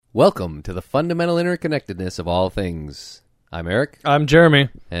Welcome to the fundamental interconnectedness of all things. I'm Eric. I'm Jeremy.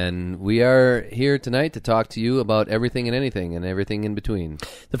 And we are here tonight to talk to you about everything and anything and everything in between.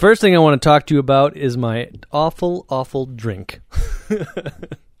 The first thing I want to talk to you about is my awful drink.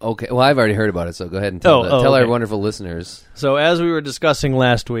 Okay, well, I've already heard about it, so go ahead and tell our okay. wonderful listeners. So as we were discussing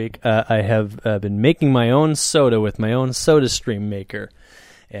last week, I have been making my own soda with my own SodaStream maker.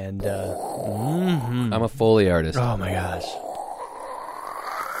 And I'm a Foley artist. oh my gosh.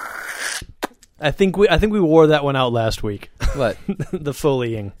 I think we wore that one out last week. What? The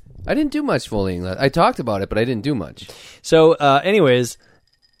Foleying. I didn't do much Foleying. I talked about it, but I didn't do much. So anyways,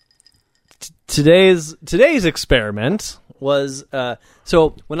 today's experiment was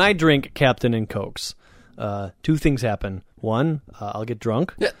so when I drink Captain and Cokes, two things happen. One, I'll get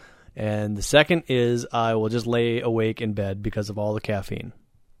drunk. Yeah. And the second is I will just lay awake in bed because of all the caffeine.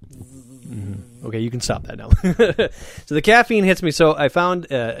 Mm-hmm. Okay, you can stop that now. So the caffeine hits me. So I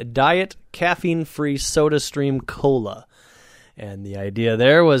found a diet caffeine-free SodaStream cola. And the idea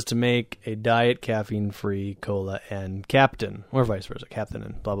there was to make a diet caffeine-free cola and Captain, or vice versa, Captain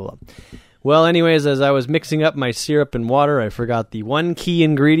and blah, blah, blah. Well, anyways, as I was mixing up my syrup and water, I forgot the one key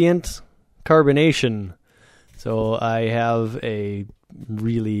ingredient, carbonation. So I have a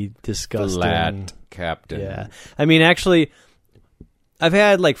really disgusting... Flat Captain. Yeah. I mean, actually... I've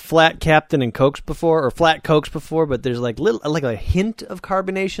had like flat Captain and Cokes before, or flat Cokes before, but there's like a hint of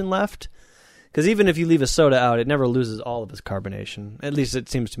carbonation left. Because even if you leave a soda out, it never loses all of its carbonation. At least it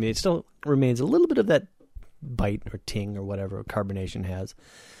seems to me. It still remains a little bit of that bite or ting or whatever carbonation has.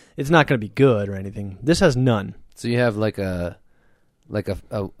 It's not going to be good or anything. This has none. So you have like a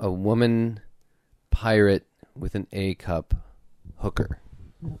woman pirate with an A cup hooker.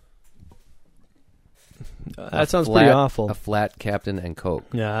 That sounds pretty awful. A flat Captain and Coke.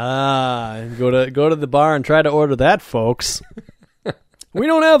 Yeah, go to the bar and try to order that, folks. We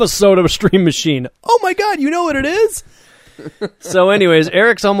don't have a SodaStream machine. Oh my God, you know what it is? So anyways,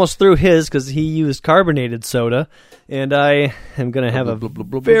 Eric's almost through his because he used carbonated soda, and I am going to have a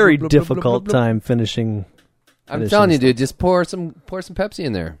very difficult time finishing. I'm telling you, dude, just pour some Pepsi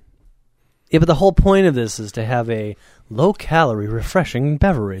in there. Yeah, but the whole point of this is to have a low-calorie, refreshing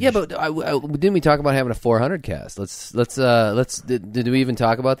beverage. Yeah, but didn't we talk about having a 400 cast? Let's. Did we even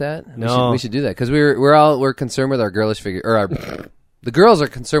talk about that? No, we should do that because we're concerned with our girlish figure, or the girls are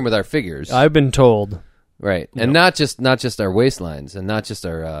concerned with our figures. I've been told, right, and not just our waistlines and not just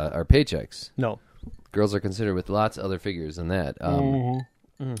our paychecks. No, girls are considered with lots of other figures than that.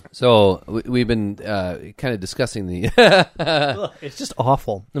 So we've been kind of discussing the. It's just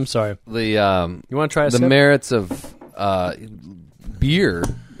awful. I'm sorry. You want to try the sip? merits of beer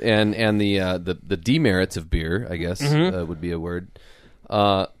and the demerits of beer, I guess would be a word.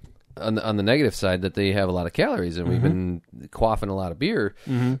 On the negative side, that they have a lot of calories, and we've been quaffing a lot of beer.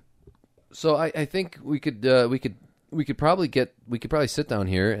 Mm-hmm. So I think we could probably sit down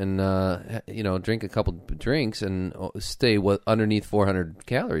here and drink a couple drinks and stay underneath 400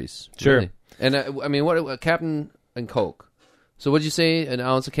 calories. Sure. Really. And I mean, what Captain and Coke. So what'd you say an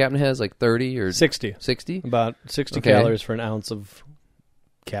ounce of Captain has? Like 30 or 60? 60? About 60 calories for an ounce of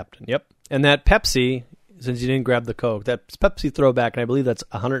Captain. Yep. And that Pepsi, since you didn't grab the Coke, that's Pepsi throwback, and I believe that's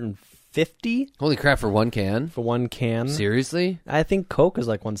 150. Holy crap! For one can? For one can. Seriously? I think Coke is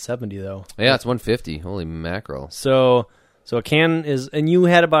like 170 though. Yeah, it's 150. Holy mackerel! So a can is, and you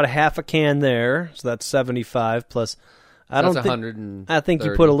had about a half a can there, so that's 75 plus. I think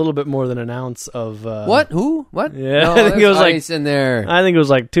you put a little bit more than an ounce of. What? Who? What? Yeah, no, I think it was ice in there. I think it was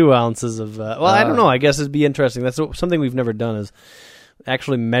like 2 ounces of. I don't know. I guess it'd be interesting. That's something we've never done is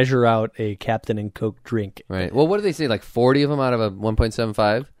actually measure out a Captain and Coke drink. Right. Well, what do they say? Like 40 of them out of a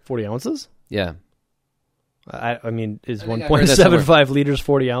 1.75? 40 ounces? Yeah. I mean, is 1.75 liters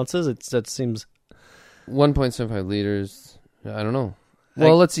 40 ounces? That seems 1.75 liters. I don't know.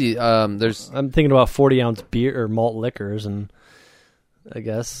 Well, let's see. I'm thinking about 40-ounce beer or malt liquors, and I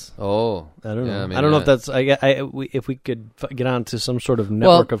guess. Oh, I don't know. Yeah, I don't know if that's. If we could get onto some sort of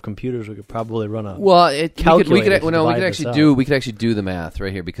network of computers, we could probably run a. Well, calculator. we could actually do the math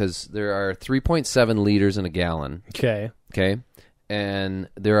right here because there are 3.7 liters in a gallon. Okay. And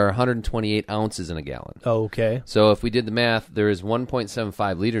there are 128 ounces in a gallon. Oh, okay. So if we did the math, there is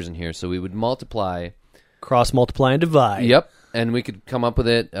 1.75 liters in here. So we would multiply. Cross multiply and divide. Yep. And we could come up with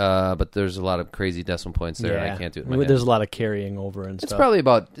it, but there's a lot of crazy decimal points there. Yeah. And I can't do it in my head. There's a lot of carrying over and stuff.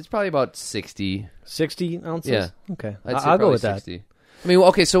 It's probably about 60. 60 ounces? Yeah. Okay. I'll go with 60. that. I mean,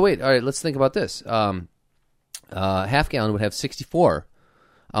 okay, so wait. All right, let's think about this. Half gallon would have 64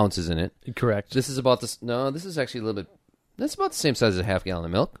 ounces in it. Correct. This is about this. No, this is actually a little bit. That's about the same size as a half gallon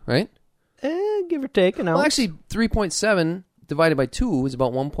of milk, right? Give or take an ounce. Well, actually, 3.7 divided by 2 is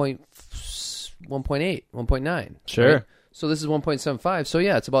about 1.9. Sure. Right? So this is 1.75. So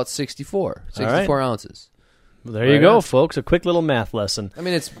yeah, it's about 64 right. ounces. Well, there you go, folks. A quick little math lesson. I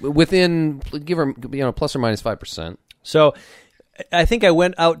mean, it's within plus or minus 5%. So I think I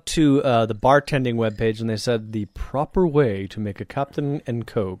went out to the bartending webpage and they said the proper way to make a Captain and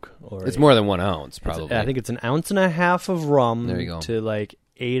Coke. It's more than 1 ounce, probably. I think it's 1.5 ounces of rum. There you go. To like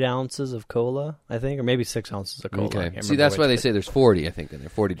 8 ounces of cola, I think, or maybe 6 ounces of cola. Okay. See, that's why they say there's 40. I think in there,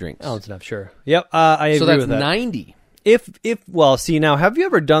 40 drinks. Ounce enough, sure. Yep, I agree with that. So that's 90. Well, see now, have you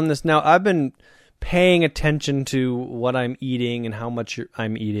ever done this? Now I've been paying attention to what I'm eating and how much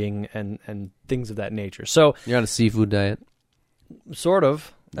I'm eating and things of that nature. So you're on a seafood diet, sort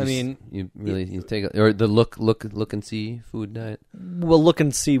of. You take or the look and see food diet. Well, look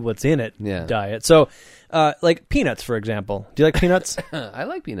and see what's in it. Yeah. Diet. So, like peanuts, for example. Do you like peanuts? I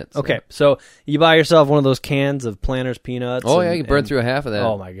like peanuts. Okay, so you buy yourself one of those cans of Planters peanuts. Oh yeah, you burn through half of that.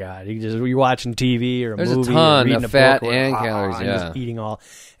 Oh my god, you're watching TV or a There's movie. a ton or reading of a fat book and calories. and Yeah, just eating all,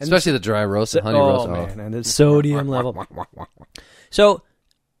 and especially the dry roast, the honey roast. Oh man, and the sodium level. So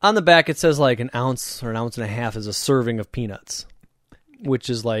on the back it says like 1 ounce or 1.5 ounces is a serving of peanuts, which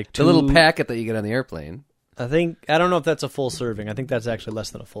is like the little packet that you get on the airplane. I don't know if that's a full serving. I think that's actually less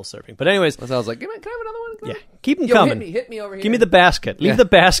than a full serving. But anyways, so I was like, can I have another one? Yeah, keep them coming. Hit me over here. Give me the basket. Leave the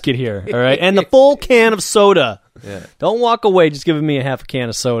basket here, all right? And the full can of soda. Yeah. Don't walk away just giving me a half a can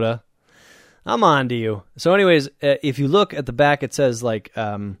of soda. I'm on to you. So anyways, if you look at the back, it says like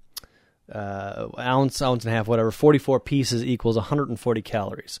ounce and a half, whatever. 44 pieces equals 140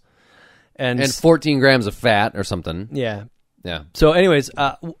 calories. And 14 grams of fat or something. Yeah. Yeah. So anyways...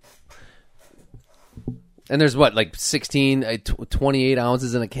 and there's what, like 28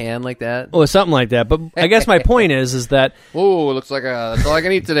 ounces in a can like that? Oh, something like that. But I guess my point is that... Oh, looks like that's all I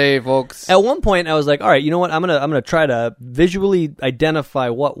can eat today, folks. At one point, I was like, all right, you know what? I'm gonna try to visually identify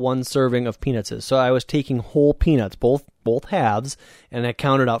what one serving of peanuts is. So I was taking whole peanuts, both halves, and I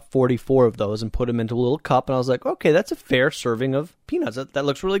counted out 44 of those and put them into a little cup. And I was like, okay, that's a fair serving of peanuts. That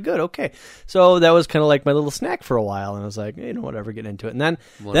looks really good. Okay. So that was kind of like my little snack for a while. And I was like, whatever, get into it. And then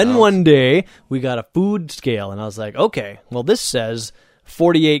one day we got a food scale and I was like, okay, well, this says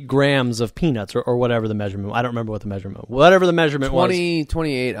 48 grams of peanuts or whatever the measurement. I don't remember what the measurement, whatever the measurement was.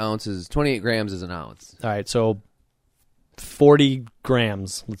 28 ounces, 28 grams is an ounce. All right. So 40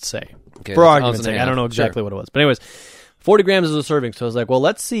 grams, let's say, okay, for argument's sake. I don't know exactly what it was, but anyways, 40 grams is a serving. So I was like, well,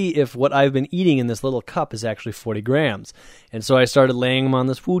 let's see if what I've been eating in this little cup is actually 40 grams. And so I started laying them on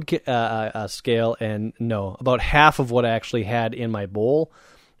this food scale, and no, about half of what I actually had in my bowl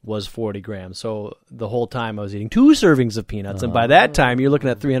was 40 grams. So the whole time I was eating 2 servings of peanuts, and by that time you're looking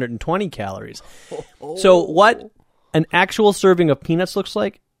at 320 calories. So what an actual serving of peanuts looks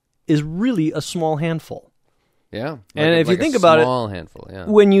like is really a small handful. Yeah, and if you think about it, small handful. Yeah.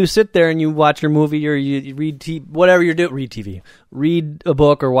 When you sit there and you watch your movie or you read whatever you're doing, read a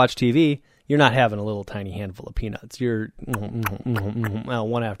book or watch TV, you're not having a little tiny handful of peanuts. You're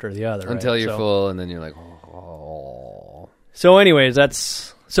one after the other until right? you're full, and then you're like, oh. So, anyways,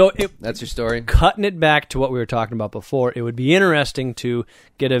 that's your story. Cutting it back to what we were talking about before, it would be interesting to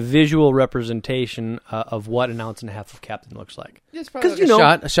get a visual representation of what 1.5 ounces of Captain looks like. Yeah, it's probably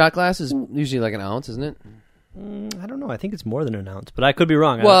like a shot glass is usually like 1 ounce, isn't it? I don't know. I think it's more than 1 ounce, but I could be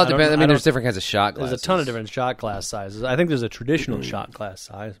wrong. Well, it depends. I mean, there's different kinds of shot glasses. There's a ton of different shot glass sizes. I think there's a traditional shot glass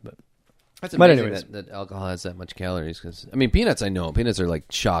size, but that's amazing that alcohol has that much calories. Because I mean, peanuts. I know peanuts are like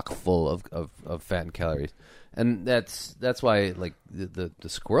chock full of fat and calories, and that's why like the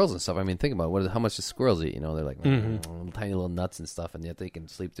squirrels and stuff. I mean, think about how much the squirrels eat. They're like tiny little nuts and stuff, and yet they can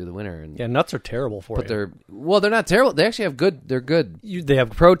sleep through the winter. And yeah, nuts are terrible for you. They're not terrible. They actually have good. They're good. They have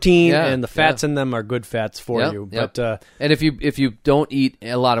protein, and the fats in them are good fats for you. Yep. But and if you don't eat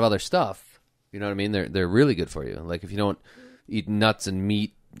a lot of other stuff, you know what I mean. They're really good for you. Like if you don't eat nuts and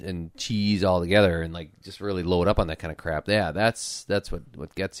meat and cheese all together, and like just really load up on that kind of crap. Yeah, that's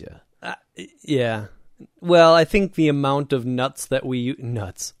what gets you. Yeah. Well, I think the amount of nuts that we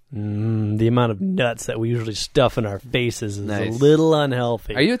usually stuff in our faces is a little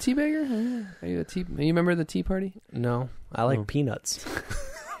unhealthy. Are you a tea bagger? Are you a member of the tea party? No, I like peanuts.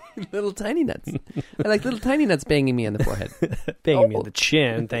 Little tiny nuts. I like little tiny nuts banging me on the forehead. Banging me on the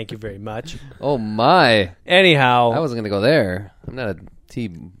chin. Thank you very much. Oh my. Anyhow, I wasn't going to go there. I'm not a tea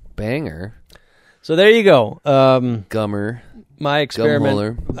banger. So there you go. Gummer. My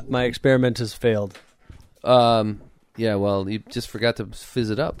experiment has failed. Yeah, well, you just forgot to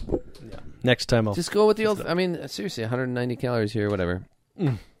fizz it up. Yeah. Next time I'll just go with the old. I mean, seriously, 190 calories here, whatever.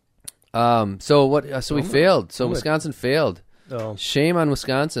 So what? So we failed. So Wisconsin failed. Oh, shame on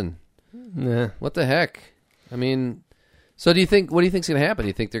Wisconsin. Yeah. What the heck? I mean, So what do you think's going to happen? Do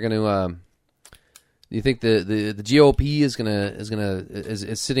you think they're going to? Do you think the GOP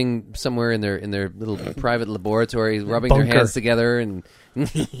is sitting somewhere in their little private laboratory, rubbing Bunker. their hands together, and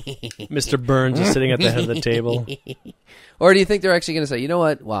Mr. Burns is sitting at the head of the table. or do you think they're actually going to say, you know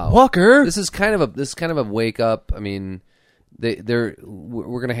what, wow, Walker, this is kind of a wake up. I mean, we're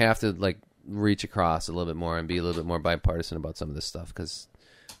going to have to like reach across a little bit more and be a little bit more bipartisan about some of this stuff because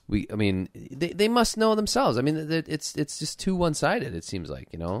they must know themselves. I mean, it's just too one sided. It seems like,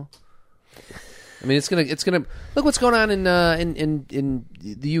 you know. I mean, it's gonna look what's going on in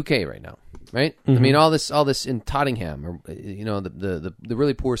the UK right now, right? Mm-hmm. I mean, all this in Tottenham, or you know, the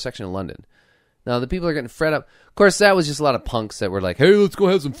really poor section of London. Now the people are getting fed up. Of course, that was just a lot of punks that were like, "Hey, let's go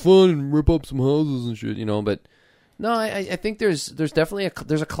have some fun and rip up some houses and shit," you know. But no, I think there's definitely a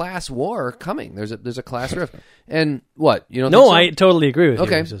class war coming. There's a class rift, and what you know? No, so? I totally agree with you.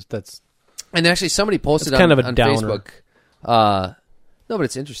 Okay, that's and actually somebody posted kind on of a downer. Facebook. No, but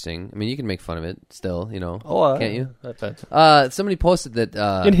it's interesting. I mean, you can make fun of it still, you know. Can't you? Somebody posted that...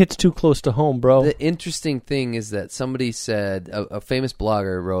 it hits too close to home, bro. The interesting thing is that somebody said... A famous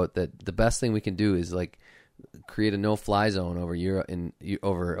blogger wrote that the best thing we can do is, like, create a no-fly zone over Europe,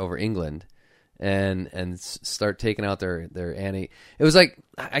 over England and start taking out their anti... It was like...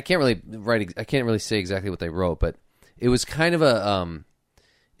 I can't really say exactly what they wrote, but it was kind of a...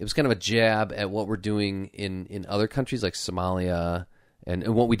 it was kind of a jab at what we're doing in other countries like Somalia...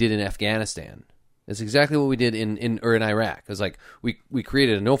 And what we did in Afghanistan. It's exactly what we did in Iraq. It was like we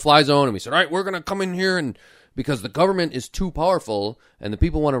created a no-fly zone and we said, all right, we're going to come in here and because the government is too powerful and the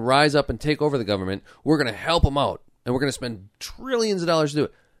people want to rise up and take over the government, we're going to help them out and we're going to spend trillions of dollars to do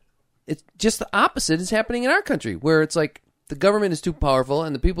it. It's just the opposite is happening in our country where it's like the government is too powerful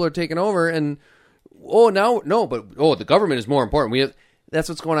and the people are taking over and the government is more important. That's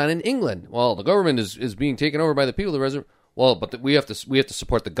what's going on in England. Well, the government is being taken over by the people. Well, but we have to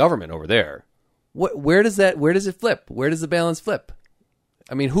support the government over there. Where does it flip? Where does the balance flip?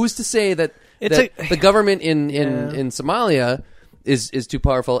 I mean, who's to say that the government in Somalia is too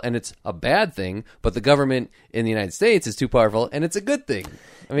powerful and it's a bad thing, but the government in the United States is too powerful and it's a good thing?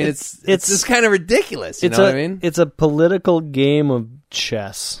 I mean, it's just kind of ridiculous. You know what I mean? It's a political game of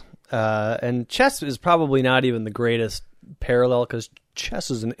chess, and chess is probably not even the greatest parallel because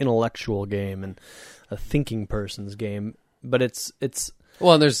chess is an intellectual game and a thinking person's game. But it's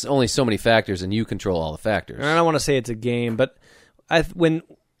well, and there's only so many factors, and you control all the factors. I don't want to say it's a game, but when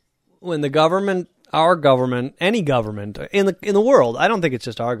the government, our government, any government in the world, I don't think it's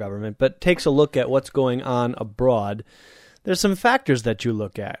just our government, but takes a look at what's going on abroad. There's some factors that you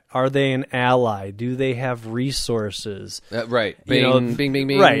look at. Are they an ally? Do they have resources? Right. Bing,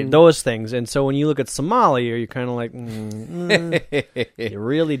 bing. Right, those things. And so when you look at Somalia, you're kind of like, you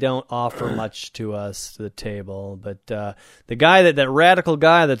really don't offer much to us to the table. But the guy that radical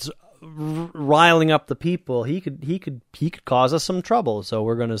guy that's riling up the people, he could cause us some trouble. So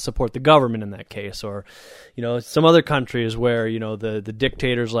we're going to support the government in that case. Or, you know, some other countries where, you know, the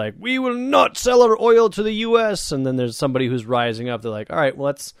dictator's like, we will not sell our oil to the U.S. And then there's somebody who's rising up. They're like, all right,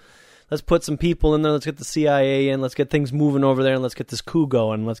 well, let's put some people in there. Let's get the CIA in. Let's get things moving over there, and let's get this coup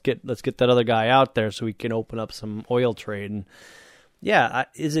going. Let's get that other guy out there so we can open up some oil trade. And yeah,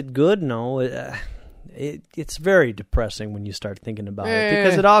 is it good? No. It's very depressing when you start thinking about it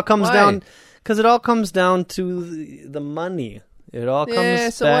because it all comes down to the money. It all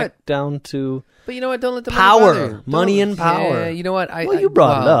comes back down to but you know what? Don't let the power, money and power. Yeah, you know what? You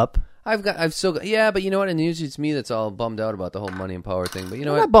brought it up. But you know what? And usually it's me that's all bummed out about the whole money and power thing. But you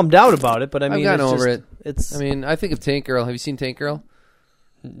know I'm what? not bummed out about it, but I mean, I've gotten over it. It's. I mean, I think of Tank Girl. Have you seen Tank Girl?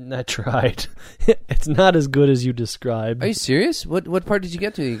 I tried. It's not as good as you described. Are you serious? What part did you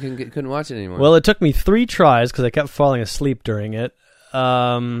get to? You couldn't watch it anymore. Well, it took me 3 tries because I kept falling asleep during it.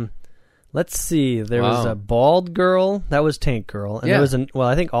 Let's see. There was a bald girl. That was Tank Girl. And there was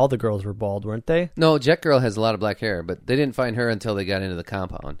I think all the girls were bald, weren't they? No, Jet Girl has a lot of black hair, but they didn't find her until they got into the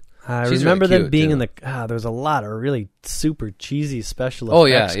compound. I remember them being in the... there was a lot of really super cheesy special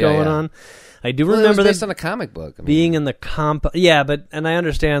effects going on. I do remember it was based on a comic book. I mean, being in the Yeah, and I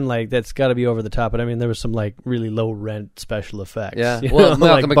understand like that's got to be over the top. But I mean, there was some like really low rent special effects. Yeah, well,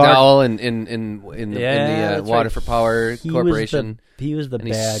 Malcolm McDowell in the Water for Power Corporation. He was the bad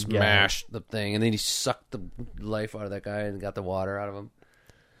guy. He smashed the thing, and then he sucked the life out of that guy and got the water out of him.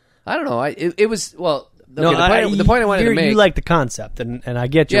 I don't know. It was well. Okay, the point I wanted to make. You like the concept, and I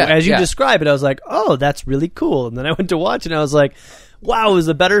get you. As you describe it, I was like, oh, that's really cool. And then I went to watch it, and I was like, wow, it was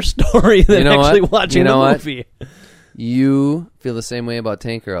a better story than watching the movie. You feel the same way about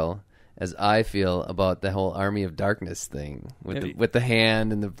Tank Girl, as I feel about the whole Army of Darkness thing with the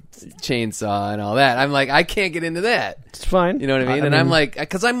hand and the chainsaw and all that. I'm like, I can't get into that. It's fine. You know what I mean? I'm like,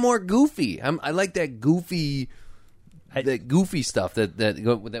 because I'm more goofy. I like that goofy. That goofy stuff that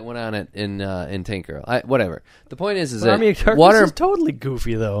went on in Tank Girl. Whatever. The point is that Army of Darkness is totally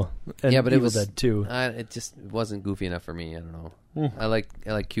goofy though. And yeah, but Evil it was Dead too. It just wasn't goofy enough for me. I don't know. I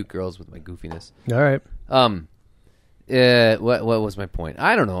like cute girls with my goofiness. All right. What was my point?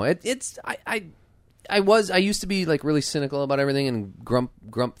 I don't know. I used to be like really cynical about everything and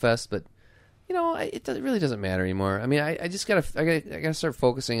grump fest, but you know, it really doesn't matter anymore. I mean, I just gotta start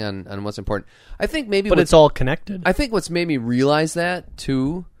focusing on what's important. I think maybe, but it's all connected. I think what's made me realize that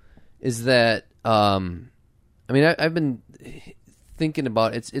too is that I mean, I've been thinking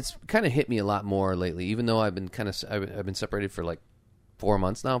about it's kind of hit me a lot more lately. Even though I've been separated for like 4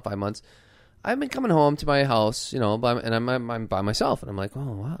 months now, 5 months. I've been coming home to my house, you know, and I'm by myself, and I'm like, oh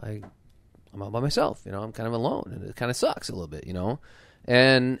wow, I'm all by myself, you know, I'm kind of alone, and it kind of sucks a little bit, you know.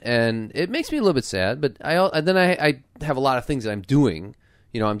 And it makes me a little bit sad, but I have a lot of things that I'm doing.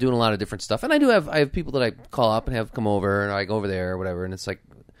 You know, I'm doing a lot of different stuff, and I have people that I call up and have come over, and I go over there or whatever. And it's like,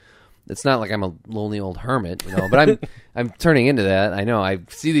 it's not like I'm a lonely old hermit, you know. But I'm turning into that. I know. I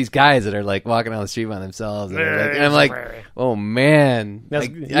see these guys that are like walking down the street by themselves, and I'm like, oh man,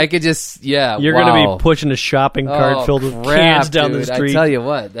 I could just You're gonna be pushing a shopping cart filled with cans down the street. I tell you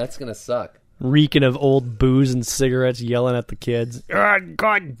what, that's gonna suck. Reeking of old booze and cigarettes, yelling at the kids.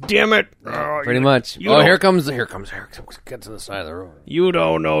 God damn it! Pretty much. Here comes. Get to the side of the road. You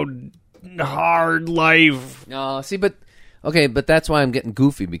don't know hard life. No, see, but that's why I'm getting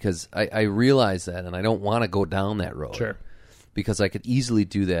goofy, because I realize that, and I don't want to go down that road. Sure. Because I could easily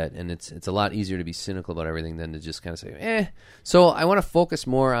do that, and it's a lot easier to be cynical about everything than to just kind of say, eh. So I want to focus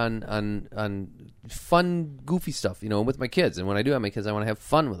more on fun, goofy stuff, you know, with my kids. And when I do have my kids, I want to have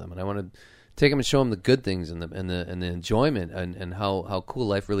fun with them, and I want to take them and show them the good things and the enjoyment and how cool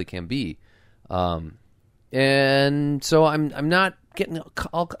life really can be. And so I'm not getting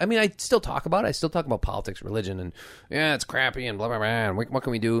all, I mean, I still talk about it. I still talk about politics, religion, and yeah, it's crappy and blah, blah, blah, and what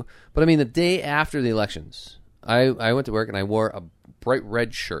can we do? But I mean, the day after the elections, I went to work and I wore a bright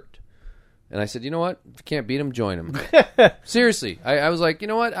red shirt. And I said, you know what? If you can't beat them, join them. Seriously. I was like, you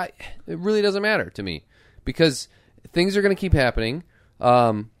know what? It really doesn't matter to me, because things are going to keep happening.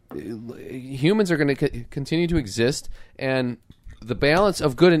 Humans are going to continue to exist, and the balance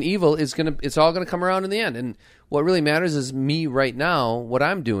of good and evil it's all going to come around in the end. And what really matters is me right now, what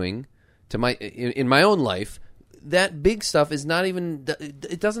I'm doing in my own life. That big stuff is not even,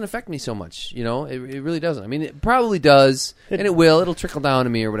 it doesn't affect me so much, you know. It really doesn't. I mean, it probably does, and it'll trickle down to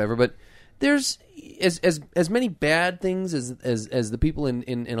me or whatever, but there's as many bad things as the people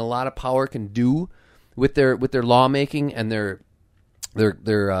in a lot of power can do with their lawmaking and their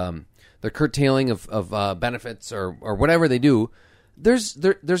curtailing of benefits or whatever they do. There's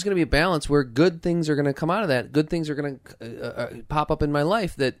going to be a balance where good things are going to come out of that. Good things are going to pop up in my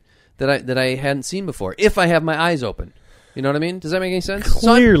life that I hadn't seen before, if I have my eyes open. You know what I mean? Does that make any sense?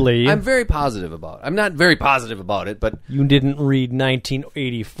 Clearly. So I'm very positive about it. I'm not very positive about it, but... You didn't read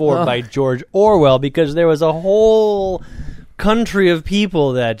 1984 by George Orwell, because there was a whole country of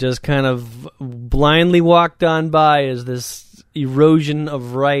people that just kind of blindly walked on by as this erosion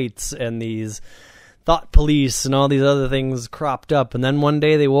of rights and these thought police and all these other things cropped up. And then one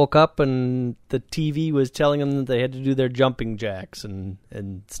day they woke up and the TV was telling them that they had to do their jumping jacks and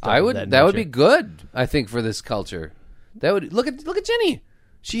stuff. That would be good, I think, for this culture. That would look at Jenny.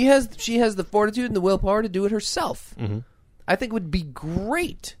 She has the fortitude and the willpower to do it herself. Mm-hmm. I think it would be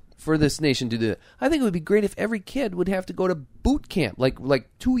great for this nation to do it. I think it would be great if every kid would have to go to boot camp,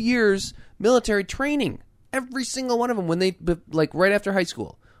 like 2 years military training, every single one of them, when they like right after high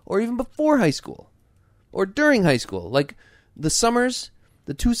school, or even before high school, or during high school, like the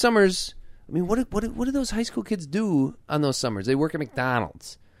 2 summers. I mean, what do those high school kids do on those summers? They work at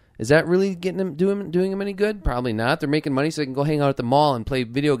McDonald's. Is that really doing them any good? Probably not. They're making money so they can go hang out at the mall and play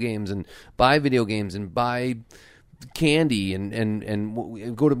video games and buy video games and buy candy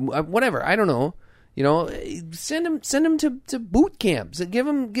and go to whatever. I don't know. You know, send them to boot camps. Give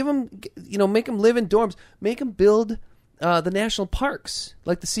them, you know, make them live in dorms. Make them build the national parks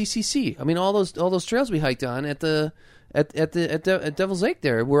like the CCC. I mean, all those trails we hiked on at Devil's Lake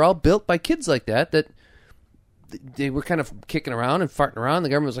there were all built by kids like that they were kind of kicking around and farting around. The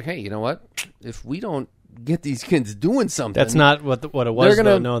government was like, hey, you know what? If we don't get these kids doing something... That's not what it was,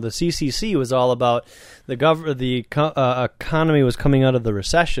 though. No, the CCC was all about the economy was coming out of the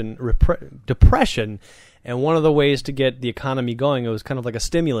depression, And one of the ways to get the economy going, it was kind of like a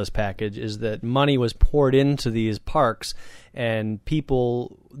stimulus package, is that money was poured into these parks, and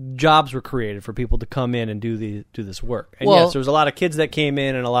jobs were created for people to come in and do this work. And yes, there was a lot of kids that came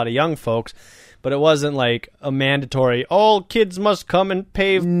in and a lot of young folks, but it wasn't like a mandatory, all kids must come and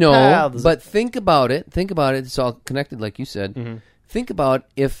pave paths. But think about it. It's all connected, like you said. Mm-hmm. Think about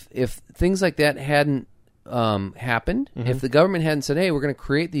if things like that hadn't happened, if the government hadn't said, hey, we're going to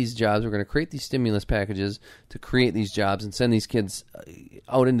create these jobs, we're going to create these stimulus packages to create these jobs and send these kids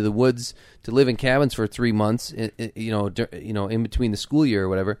out into the woods to live in cabins for 3 months, in between the school year or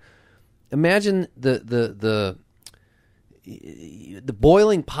whatever. Imagine the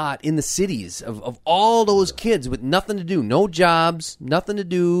boiling pot in the cities of all those kids with nothing to do, no jobs, nothing to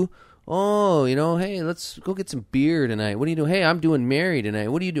do. Oh, hey, let's go get some beer tonight. What do you do? Hey, I'm doing Mary tonight.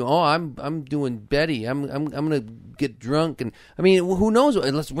 What do you do? Oh, I'm doing Betty. I'm gonna get drunk, and I mean, who knows?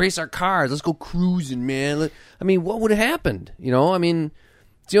 Let's race our cars. Let's go cruising, man. What would have happened? See what I'm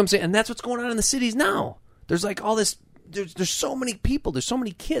saying? And that's what's going on in the cities now. There's like all this. There's so many people. There's so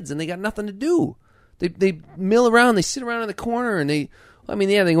many kids, and they got nothing to do. They mill around. They sit around in the corner, and they go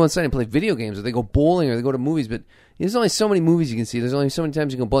inside and play video games, or they go bowling, or they go to movies, but there's only so many movies you can see. There's only so many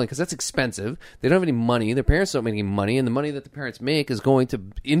times you can go bowling because that's expensive. They don't have any money. Their parents don't make any money, and the money that the parents make is going to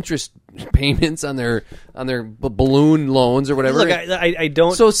interest payments on their balloon loans or whatever. Look, I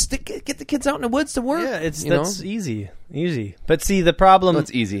don't. So get the kids out in the woods to work. Yeah, that's easy. But see, the problem.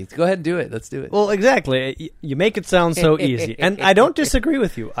 That's easy. Go ahead and do it. Let's do it. Well, exactly. You make it sound so easy, and I don't disagree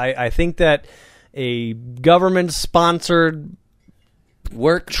with you. I think that a government-sponsored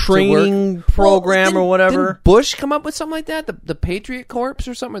training program or whatever. Didn't Bush come up with something like that? The Patriot Corps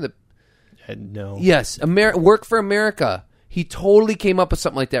or something? No. Yes, Work for America. He totally came up with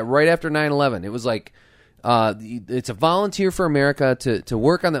something like that right after 9/11. It was like, it's a Volunteer for America to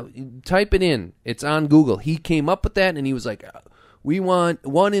work on that. Type it in. It's on Google. He came up with that, and he was like, we want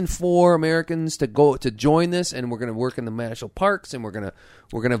 1 in 4 Americans to join this, and we're going to work in the national parks, and we're going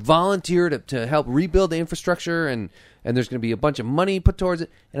to volunteer to help rebuild the infrastructure, and there's going to be a bunch of money put towards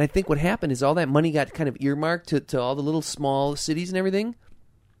it. And I think what happened is all that money got kind of earmarked to all the little small cities and everything,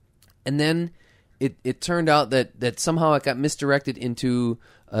 and then it turned out that somehow it got misdirected into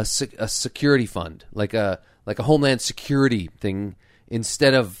a security fund, like a Homeland Security thing,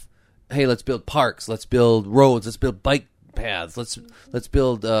 instead of, hey, let's build parks, let's build roads, let's build bike paths. Let's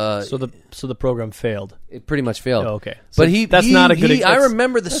build. So the program failed. It pretty much failed. Oh, okay, so but that's not a good. I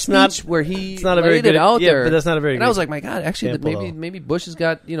remember the speech where he it's not a very laid good, it out there. But that's not a very. And good I was like, my God, actually, example, maybe Bush has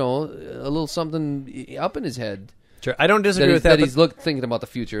got a little something up in his head. Sure, I don't disagree with that. He's thinking about the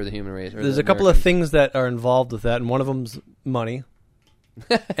future of the human race. There's a couple of things that are involved with that, and one of them's money.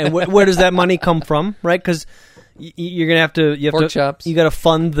 And where does that money come from? Right, because you're gonna have to you got to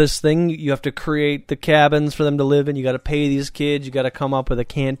fund this thing. You have to create the cabins for them to live in. You got to pay these kids. You got to come up with a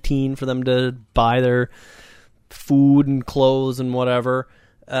canteen for them to buy their food and clothes and whatever.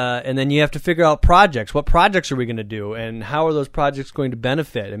 And then you have to figure out projects. What projects are we going to do, and how are those projects going to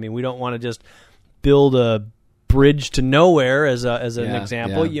benefit? I mean, we don't want to just build a bridge to nowhere as an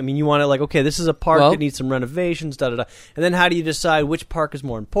example. Yeah. I mean, you want to okay, this is a park that needs some renovations, and then how do you decide which park is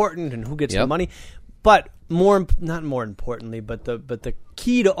more important and who gets the money? But not more importantly, but the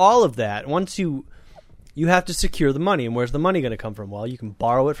key to all of that, once you have to secure the money, and where's the money going to come from? Well, you can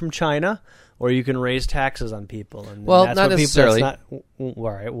borrow it from China, or you can raise taxes on people. And well, not necessarily. All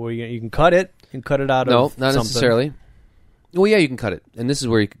right. Well, you can cut it. You can cut it out of not something. Necessarily. Well, yeah, you can cut it, and this is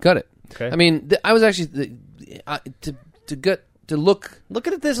where you can cut it. Okay. I mean, I was actually to look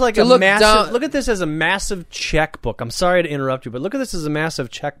at this like a massive. Look at this as a massive checkbook. I'm sorry to interrupt you, but look at this as a massive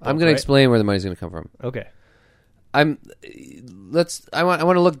checkbook. I'm going to explain where the money's going to come from. Okay. I want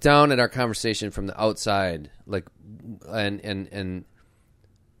to look down at our conversation from the outside, and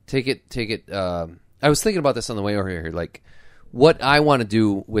take it. I was thinking about this on the way over here, like what I want to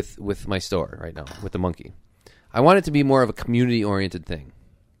do with my store right now with the monkey. I want it to be more of a community oriented thing,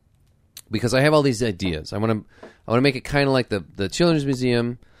 because I have all these ideas. I want to make it kind of like the Children's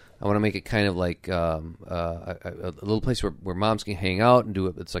Museum. I want to make it kind of like a little place where moms can hang out and do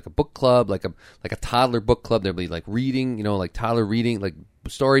it. It's like a book club, like a toddler book club. There'll be like reading, like toddler reading, like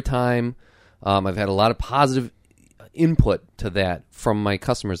story time. I've had a lot of positive input to that from my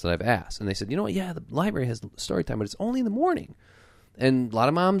customers that I've asked, and they said, yeah, the library has story time, but it's only in the morning. And a lot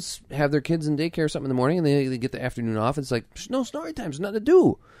of moms have their kids in daycare or something in the morning, and they get the afternoon off. It's like, there's no story time. There's nothing to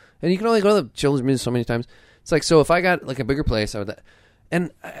do. And you can only go to the Children's Museum so many times. It's like, so if I got like a bigger place, I would. And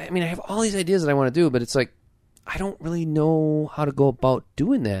I mean, I have all these ideas that I want to do, but it's like, I don't really know how to go about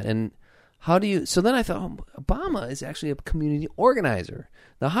doing that. And how do you? So then I thought, Obama is actually a community organizer.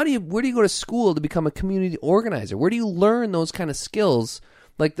 Now, where do you go to school to become a community organizer? Where do you learn those kind of skills?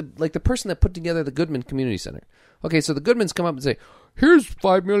 Like the person that put together the Goodman Community Center. Okay, so the Goodmans come up and say, here's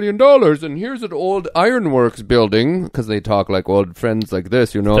 $5 million, and here's an old ironworks building, because they talk like old friends like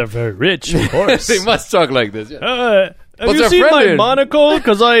this, you know. They're very rich, of course. They must talk like this. Yeah. Have you seen my monocle?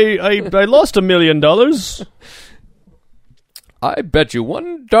 Because I lost $1 million. I bet you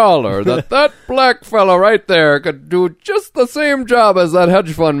 $1 that black fella right there could do just the same job as that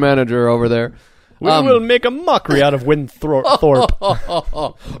hedge fund manager over there. We will make a mockery out of Winthorpe. I'm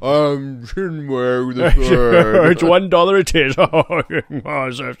Chinwag the Third. It's $1 it is.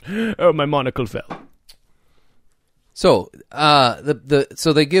 Oh, my monocle fell. So,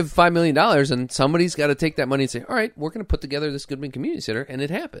 so they give $5 million, and somebody's got to take that money and say, all right, we're going to put together this Goodman Community Center, and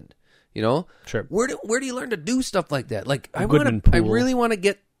it happened. You know, sure. Where do you learn to do stuff like that? Like, I really want to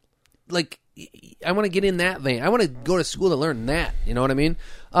get, like, I want to get in that vein. I want to go to school to learn that. You know what I mean?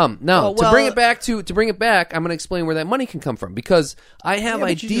 Now to bring it back, I'm going to explain where that money can come from, because I have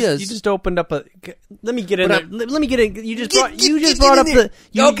ideas. You just opened up a. Let me get in there. Let me get in. You just brought up the.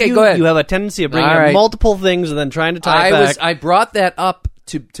 Okay, go ahead. You have a tendency of bringing up multiple things and then trying to tie it back. I brought that up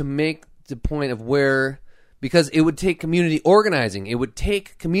to make the point of where. Because it would take community organizing. It would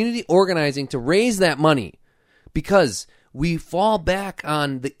take community organizing to raise that money. Because we fall back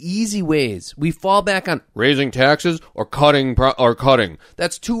on the easy ways. We fall back on raising taxes or cutting.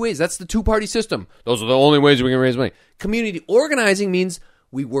 That's two ways. That's the two-party system. Those are the only ways we can raise money. Community organizing means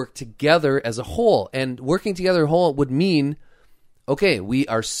we work together as a whole. And working together as a whole would mean, okay, we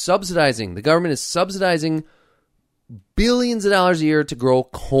are subsidizing. The government is subsidizing billions of dollars a year to grow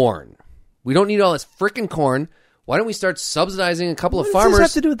corn. We don't need all this frickin' corn. Why don't we start subsidizing a couple of farmers? What does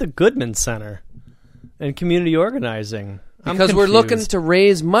this have to do with the Goodman Center and community organizing? Because we're looking to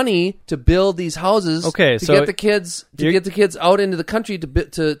raise money to build these houses. Okay, to get the kids out into the country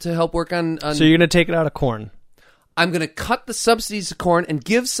to help work on. So you're going to take it out of corn. I'm going to cut the subsidies to corn and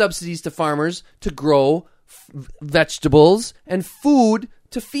give subsidies to farmers to grow vegetables and food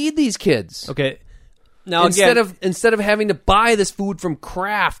to feed these kids. Okay. Now, instead of having to buy this food from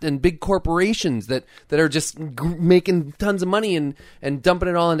Kraft and big corporations that are just making tons of money and dumping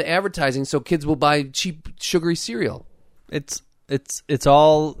it all into advertising, so kids will buy cheap sugary cereal. It's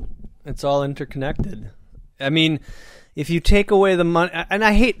all interconnected. I mean, if you take away the money, and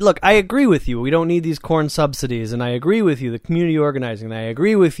I agree with you. We don't need these corn subsidies, and I agree with you. The community organizing, and I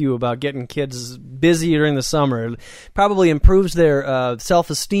agree with you about getting kids busy during the summer. It probably improves their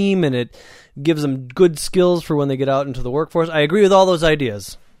self-esteem, and it gives them good skills for when they get out into the workforce. I agree with all those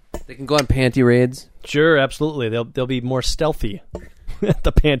ideas. They can go on panty raids. Sure, absolutely. They'll be more stealthy at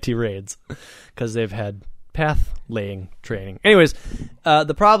the panty raids because they've had path laying training. Anyways,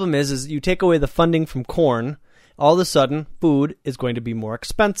 the problem is you take away the funding from corn, all of a sudden food is going to be more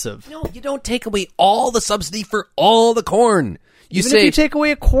expensive. No, you don't take away all the subsidy for all the corn. Even if you take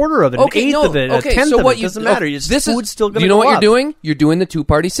away a quarter of it, an eighth of it, a tenth of it, it doesn't matter. Food's still going to go up. You know what you're doing? You're doing the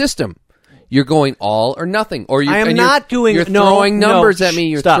two-party system. You're going all or nothing. Or I am not doing. You're throwing numbers at me.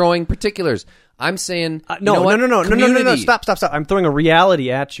 You're throwing particulars. I'm saying no. Stop. I'm throwing a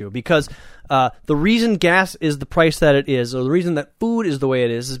reality at you because the reason gas is the price that it is, or the reason that food is the way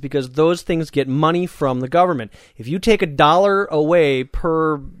it is because those things get money from the government. If you take $1 away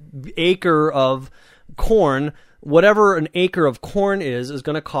per acre of corn, whatever an acre of corn is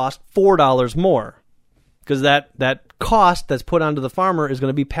going to cost $4 more. Because that cost that's put onto the farmer is going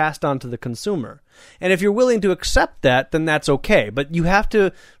to be passed on to the consumer. And if you're willing to accept that, then that's okay. But you have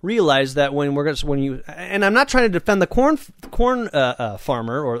to realize that and I'm not trying to defend the corn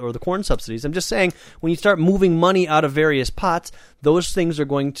farmer or the corn subsidies. I'm just saying when you start moving money out of various pots, those things are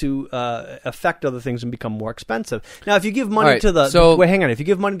going to affect other things and become more expensive. Now, if you give money if you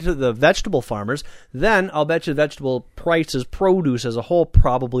give money to the vegetable farmers, then I'll bet you vegetable prices, produce as a whole,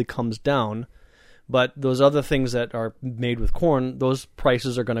 probably comes down. But those other things that are made with corn, those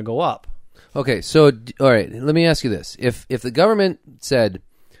prices are going to go up. Okay, so all right, let me ask you this: if the government said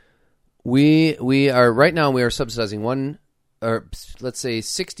we are subsidizing let's say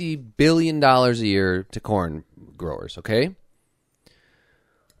 $60 billion a year to corn growers, okay?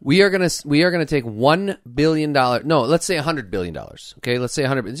 We are gonna take $1 billion. No, let's say $100 billion. Okay, let's say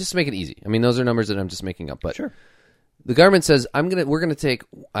 100. Just to make it easy. I mean, those are numbers that I'm just making up. But sure, the government says I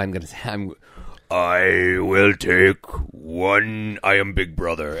will take one. I am Big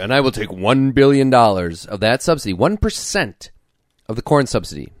Brother, and I will take $1 billion of that subsidy, 1% of the corn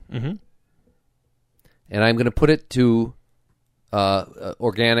subsidy, and I'm going to put it to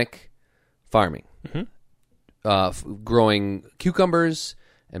organic farming, growing cucumbers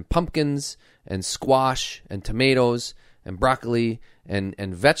and pumpkins and squash and tomatoes and broccoli and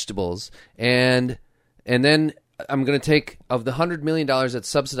vegetables. And then I'm going to take, of the $100 million that's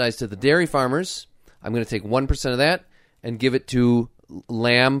subsidized to the dairy farmers, I'm going to take 1% of that and give it to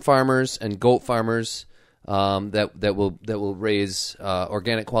lamb farmers and goat farmers that will raise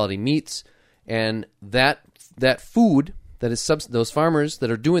organic quality meats. And that food that is those farmers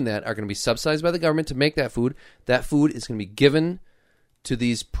that are doing that are going to be subsidized by the government to make that food. That food is going to be given to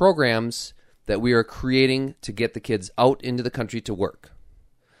these programs that we are creating to get the kids out into the country to work.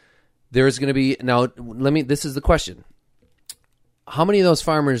 There is going to be, now this is the question. How many of those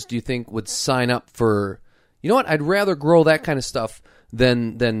farmers do you think would sign up for, you know what, I'd rather grow that kind of stuff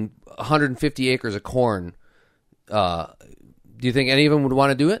than 150 acres of corn? Do you think any of them would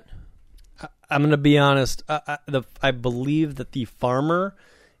want to do it? I'm going to be honest. I believe that the farmer.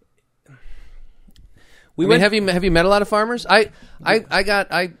 Have you met a lot of farmers? I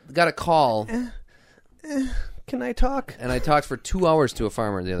got a call. Can I talk? And I talked for 2 hours to a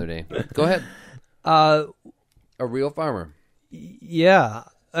farmer the other day. Go ahead. A real farmer. Yeah.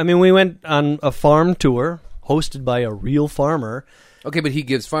 I mean, we went on a farm tour hosted by a real farmer. Okay, but he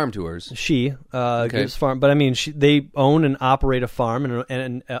gives farm tours. She gives farm, but I mean, they own and operate a farm,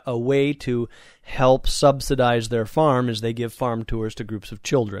 and a way to help subsidize their farm is they give farm tours to groups of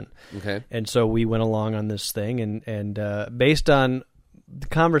children. Okay, and so we went along on this thing, and based on the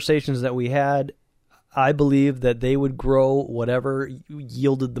conversations that we had, I believe that they would grow whatever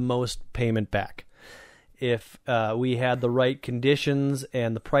yielded the most payment back. If we had the right conditions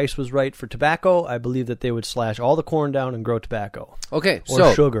and the price was right for tobacco, I believe that they would slash all the corn down and grow tobacco. Okay,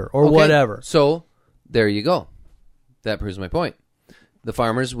 or sugar, or whatever. So there you go. That proves my point. The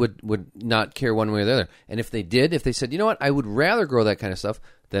farmers would not care one way or the other. And if they did, if they said, you know what, I would rather grow that kind of stuff,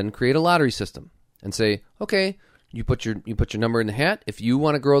 then create a lottery system and say, okay, you put your number in the hat. If you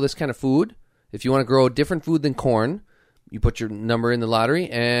want to grow this kind of food, if you want to grow a different food than corn, you put your number in the lottery,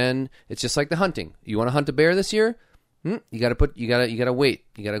 and it's just like the hunting. You want to hunt a bear this year? You got to wait.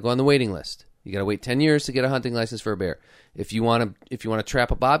 You got to go on the waiting list. You got to wait 10 years to get a hunting license for a bear. If you want to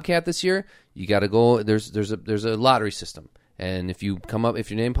trap a bobcat this year, you got to go. There's a lottery system, and if your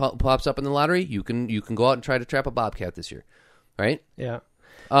name pops up in the lottery, you can go out and try to trap a bobcat this year, right? Yeah.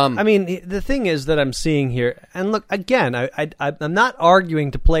 I mean, the thing is that I'm seeing here, and look again. I'm not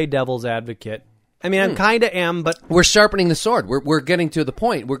arguing to play devil's advocate. I mean, I kind of am, but we're sharpening the sword. We're getting to the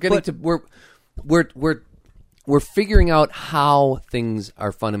point. We're figuring out how things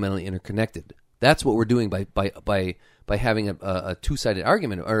are fundamentally interconnected. That's what we're doing by having a two-sided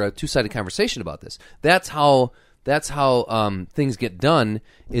argument or a two-sided conversation about this. That's how things get done,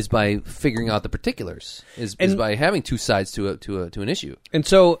 is by figuring out the particulars, is by having two sides to an issue. And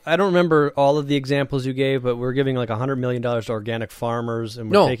so I don't remember all of the examples you gave, but we're giving like $100 million to organic farmers, and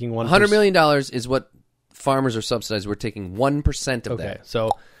we're taking 1%. $100 million is what farmers are subsidized. We're taking 1% of that. Okay,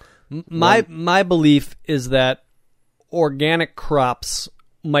 so my belief is that organic crops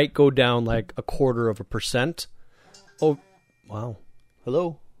might go down like 0.25%. Oh, wow.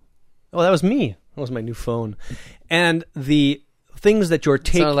 Hello? Oh, that was me. That was my new phone. And the things that you're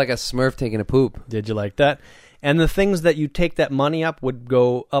taking... Sounded like a Smurf taking a poop. Did you like that? And the things that you take that money up would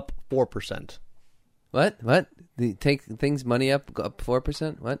go up 4%. What? Take things money up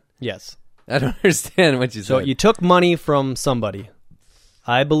 4%? What? Yes. I don't understand what you said. So you took money from somebody.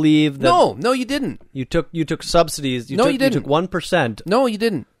 I believe that... No, you didn't. You took subsidies. You didn't. You took 1%. No, you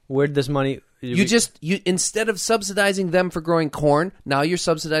didn't. Where did this money... You instead of subsidizing them for growing corn, now you're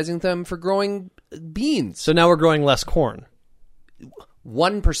subsidizing them for growing beans. So now we're growing less corn.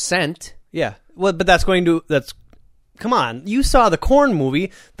 1%. Yeah. Well, but that's come on. You saw the corn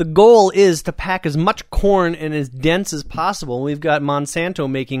movie. The goal is to pack as much corn and as dense as possible. We've got Monsanto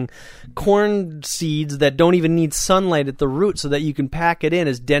making corn seeds that don't even need sunlight at the root so that you can pack it in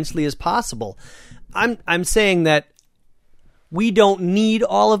as densely as possible. I'm saying that we don't need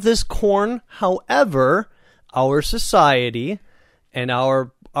all of this corn. However, our society and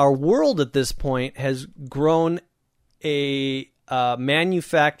our world at this point has grown a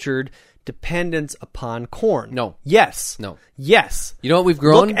manufactured dependence upon corn. No. Yes. No. Yes. You know what we've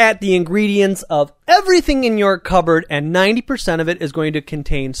grown? Look at the ingredients of everything in your cupboard, and 90% of it is going to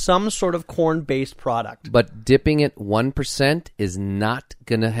contain some sort of corn-based product. But dipping it 1% is not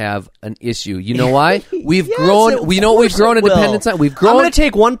going to have an issue. You know why? We've Yes, grown. We know we've grown a it will. dependence on. We've grown. I'm going to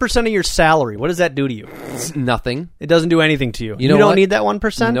take 1% of your salary. What does that do to you? Nothing. It doesn't do anything to you. You know don't what? need that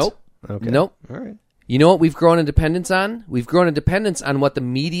 1%? Nope. Okay. Nope. All right. You know what we've grown a dependence on? We've grown a dependence on what the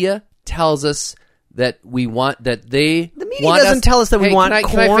media tells us that we want. That they The media doesn't tell us that we want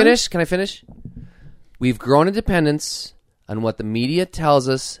corn. Can I finish? We've grown a dependence on what the media tells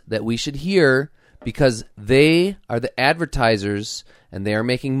us that we should hear because they are the advertisers and they are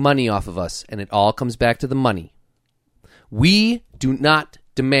making money off of us, and it all comes back to the money. We do not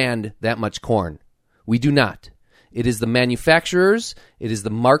demand that much corn. We do not. It is the manufacturers, it is the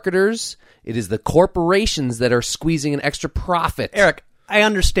marketers, it is the corporations that are squeezing an extra profit. Eric, I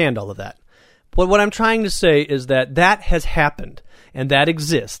understand all of that. But what I'm trying to say is that has happened, and that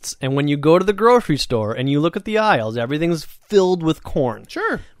exists. And when you go to the grocery store and you look at the aisles, everything's filled with corn.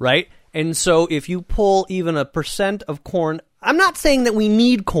 Sure. Right? And so if you pull even a % of corn, I'm not saying that we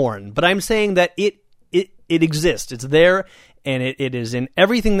need corn, but I'm saying that it exists. It's there, and it is in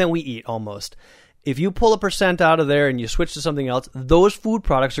everything that we eat almost. If you pull a % out of there and you switch to something else, those food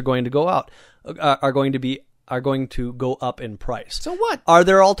products are going to go out, are going to go up in price. So what? Are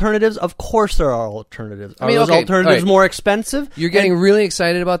there alternatives? Of course there are alternatives. Are those alternatives more expensive? You're getting really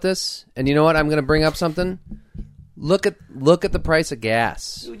excited about this, and you know what? I'm going to bring up something. Look at the price of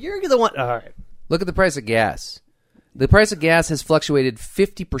gas. You're the one. All right. Look at the price of gas. The price of gas has fluctuated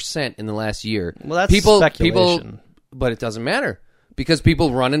 50% in the last year. Well, that's speculation. But it doesn't matter because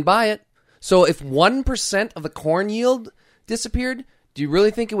people run and buy it. So if 1% of the corn yield disappeared, do you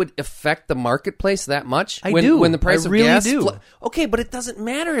really think it would affect the marketplace that much? I do. When the price of really gas... do. Okay, but it doesn't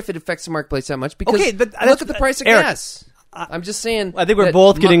matter if it affects the marketplace that much because but look at the price of Eric, gas. I'm just saying. I think we're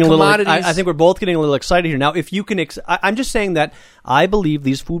both getting a little. Commodities... I think we're both getting a little excited here. Now, if you can, I'm just saying that I believe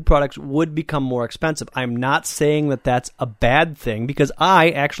these food products would become more expensive. I'm not saying that that's a bad thing because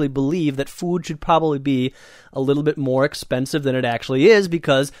I actually believe that food should probably be a little bit more expensive than it actually is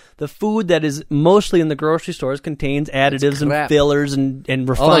because the food that is mostly in the grocery stores contains additives and fillers and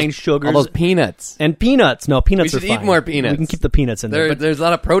refined sugars. All those peanuts. And peanuts. No, peanuts are fine. We should eat more peanuts. We can keep the peanuts in there. But there's a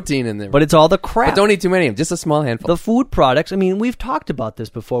lot of protein in there. But it's all the crap. But don't eat too many of them. Just a small handful. The food products, I mean, we've talked about this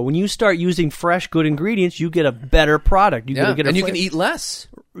before. When you start using fresh, good ingredients, you get a better product. You can eat less.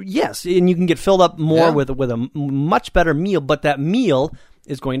 Yes, and you can get filled up more with a much better meal, but that meal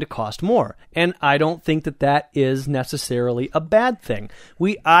is going to cost more. And I don't think that is necessarily a bad thing.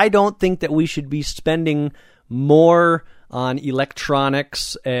 I don't think that we should be spending more on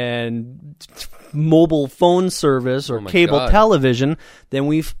electronics and mobile phone service or cable television than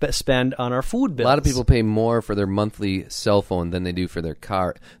we spend on our food bills. A lot of people pay more for their monthly cell phone than they do for their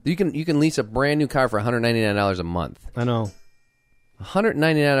car. You can lease a brand new car for $199 a month. I know.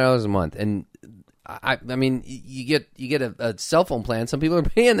 $199 a month, and I mean, you get a cell phone plan. Some people are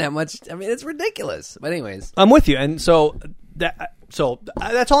paying that much. I mean, it's ridiculous. But anyways, I'm with you, and so that's all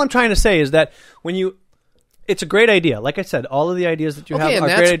I'm trying to say is that it's a great idea. Like I said, all of the ideas that you have are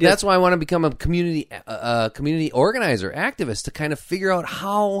great ideas. That's why I want to become a community organizer, activist, to kind of figure out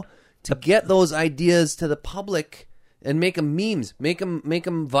how to get those ideas to the public and make them memes, make them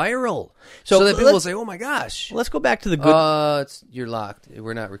viral, so that people will say, "Oh my gosh!" Let's go back to the good. You're locked.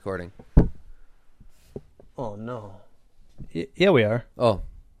 We're not recording. Oh no! Yeah, we are. Oh,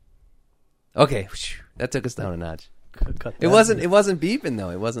 okay. That took us down a notch. Cut it wasn't beeping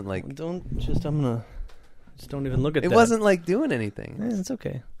though. It wasn't like Just don't even look at that. It wasn't like doing anything. It's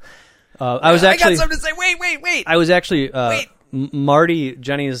okay. I got something to say. Wait. I was actually Marty,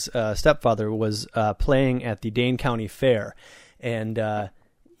 Jenny's stepfather, was playing at the Dane County Fair, and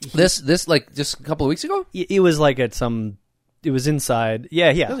this like just a couple of weeks ago. It was like at some. It was inside.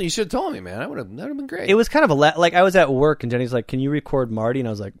 Yeah. You should have told me, man. That would have been great. It was kind of like I was at work, and Jenny's like, "Can you record Marty?" And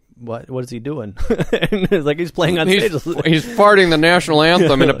I was like, "What? What is he doing?" And it was like he's playing on stage. He's farting the national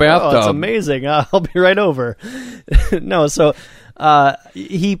anthem in a bathtub. Oh, it's amazing. I'll be right over. No, so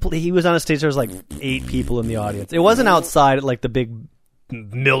he was on a stage. There was like 8 people in the audience. It wasn't outside at like the big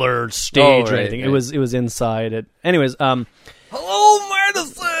Miller stage or anything. Right. It was inside. Anyways, hello,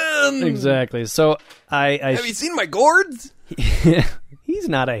 Madison. Exactly. So I have you seen my gourds? He's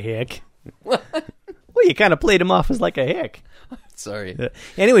not a hick. Well, you kind of played him off as like a hick. Sorry.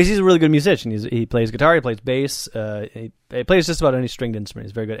 Anyways, he's a really good musician. He plays guitar, he plays bass, he plays just about any stringed instrument.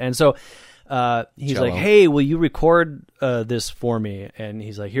 He's very good. And so he's like, "Hey, will you record this for me?" And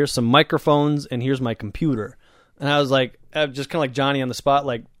he's like, "Here's some microphones and here's my computer." And I was like, just kind of like Johnny on the spot,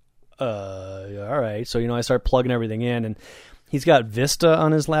 like, all right. So, I started plugging everything in, and he's got Vista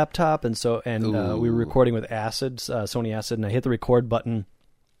on his laptop, and we were recording with Acid, Sony Acid, and I hit the record button,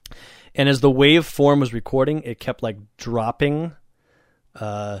 and as the waveform was recording, it kept like dropping.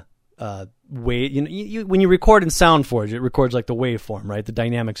 When you record in SoundForge, it records like the waveform, right? The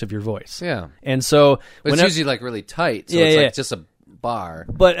dynamics of your voice. Yeah, and so it's usually like really tight, so it's like just a bar.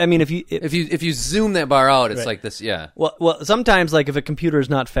 But I mean, if you zoom that bar out, it's like this. Yeah. Well, sometimes like if a computer is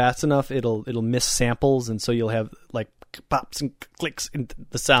not fast enough, it'll miss samples, and so you'll have like pops and clicks in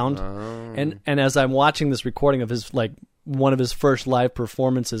the sound. And as I'm watching this recording of his like one of his first live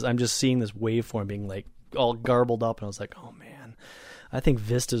performances, I'm just seeing this waveform being like all garbled up, and I was like, oh man, I think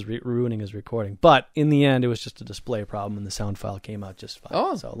Vista's ruining his recording. But in the end, it was just a display problem, and the sound file came out just fine.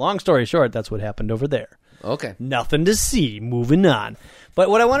 Oh. So long story short, that's what happened over there. Okay. Nothing to see. Moving on. But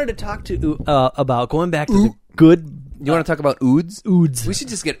what I wanted to talk to about, going back to the good... You want to talk about oods? Oods. We should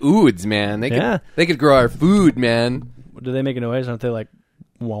just get oods, man. Yeah. They could grow our food, man. Do they make a noise? Aren't they like...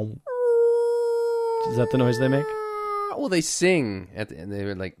 Wow. Is that the noise they make? Well, they sing at the end.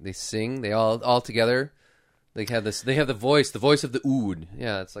 They sing. They all together. They have this. They have the voice of the ood.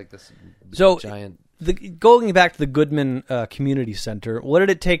 Yeah, it's like this giant. Going back to the Goodman Community Center, what did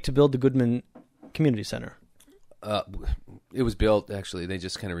it take to build the Goodman Community Center? It was built, actually. They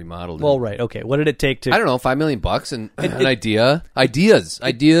just kind of remodeled it. Well, right. Okay. What did it take to... I don't know, $5 million and an idea. Ideas.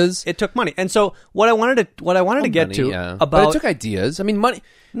 It took money. And so what I wanted to get money, to yeah. about... But it took ideas. I mean, money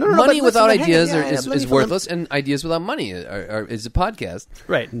money without ideas is worthless, and ideas without money is a podcast.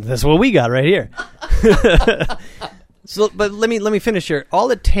 Right. That's what we got right here. But let me finish here.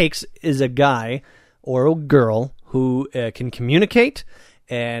 All it takes is a guy or a girl who can communicate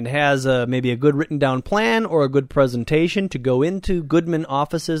and has maybe a good written down plan or a good presentation to go into Goodman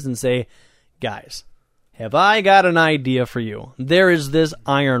offices and say, guys, have I got an idea for you? There is this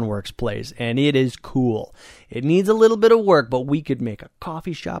Ironworks place, and it is cool. It needs a little bit of work, but we could make a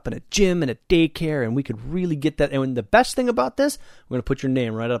coffee shop and a gym and a daycare, and we could really get that. And the best thing about this, we're going to put your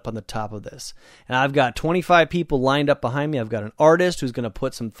name right up on the top of this. And I've got 25 people lined up behind me. I've got an artist who's going to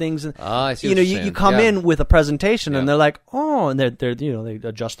put some things in. I see. You come in with a presentation, and they're like, oh, and they're they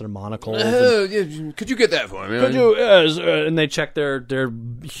adjust their monocles. Could you get that for me? Could you? Yes, and they check their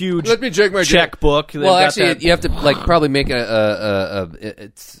huge. Let me check my checkbook. Well, actually, you have to probably make an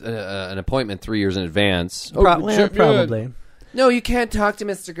appointment 3 years in advance. Probably. No, you can't talk to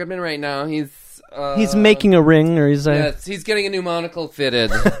Mr. Goodman right now. He's making a ring, or he's he's getting a new monocle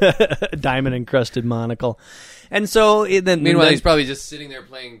fitted. a diamond encrusted monocle, and so meanwhile he's probably just sitting there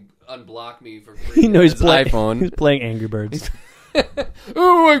playing Unblock Me for free. He's playing iPhone. He's playing Angry Birds.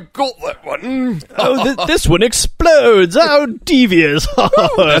 Oh, I got that one. This one explodes. How devious.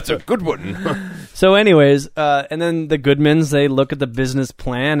 That's a good one. So anyways, and then the Goodmans, they look at the business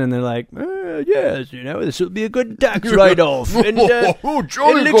plan and they're like, yes, this will be a good tax write-off. And,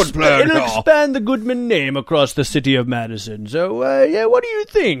 jolly good plan. It'll expand the Goodman name across the city of Madison. So, what do you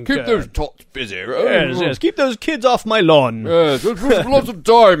think? Keep those tots busy, right? Yes, keep those kids off my lawn. Yes, lots of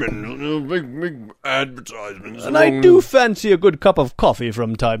diamonds, big advertisements. And I do fancy a good cup of coffee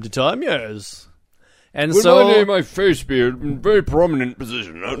from time to time, yes. And so, my name, my face be in a very prominent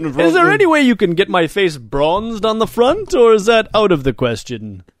position. Is there any way you can get my face bronzed on the front, or is that out of the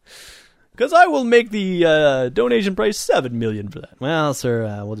question? Because I will make the donation price $7 million for that. Well,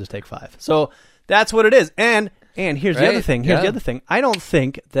 sir, we'll just take 5. So that's what it is. And here's the other thing. The other thing. I don't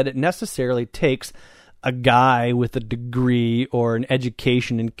think that it necessarily takes a guy with a degree or an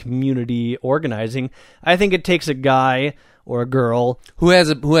education in community organizing. I think it takes a guy or a girl who has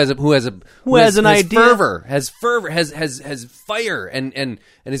an idea, has fire, and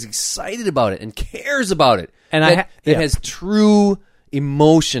is excited about it and cares about it, and has true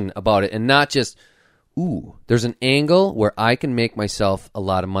emotion about it, and not just, ooh, there's an angle where I can make myself a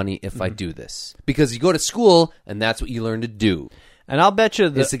lot of money if I do this. Because you go to school and that's what you learn to do. And I'll bet you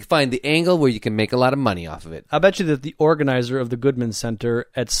that is to find the angle where you can make a lot of money off of it. I'll bet you that the organizer of the Goodman Center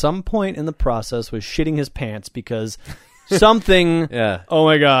at some point in the process was shitting his pants because something, oh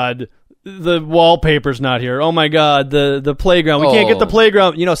my God, the wallpaper's not here. Oh my God, the playground. We can't get the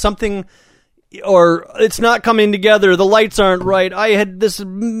playground. Something, or it's not coming together. The lights aren't right. I had this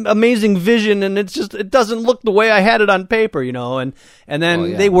amazing vision, and it doesn't look the way I had it on paper, And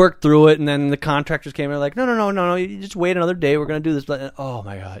then they worked through it, and then the contractors came and were like, no, you just wait another day. We're going to do this. Oh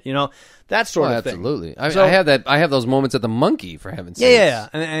my God, that sort of thing. Absolutely. I have those moments at the Monkey, for heaven's sake. Yeah.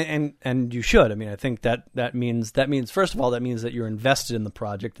 And you should. I mean, I think that means first of all, that means that you're invested in the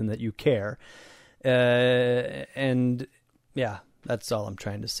project and that you care. And yeah, that's all I'm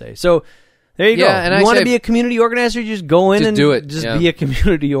trying to say. So there you go. And you want to be a community organizer, you just go in and do it. Just be a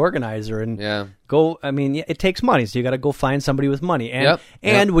community organizer and go. I mean, it takes money, so you got to go find somebody with money.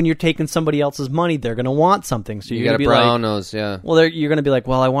 And when you're taking somebody else's money, they're going to want something. So you got to brown nose. Well, you're going to be like,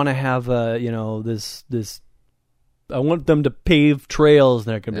 well, I want to have this. I want them to pave trails.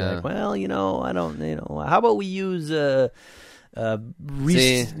 And they're going to be like, well, I don't. How about we use I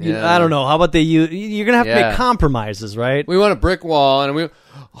don't know. How about you're going to have to make compromises, right? We want a brick wall, and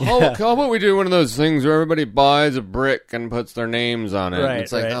how about we do one of those things where everybody buys a brick and puts their names on it? Right,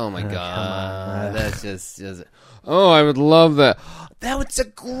 it's like, oh my God, that's just. Oh, I would love that. That was a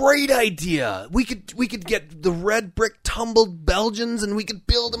great idea. We could get the red brick tumbled Belgians, and we could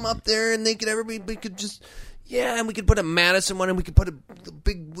build them up there, and everybody could just. Yeah, and we could put a Madison one, and we could put a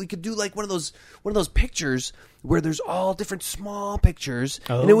big. We could do like one of those pictures where there's all different small pictures,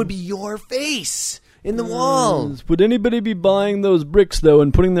 and it would be your face in the wall. Would anybody be buying those bricks though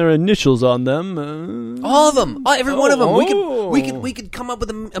and putting their initials on them? All of them, every one of them. We could come up with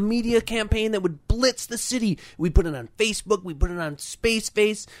a media campaign that would blitz the city. We put it on Facebook. We put it on Space.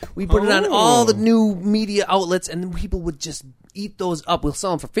 We put it on all the new media outlets, and then people would just eat those up. We'll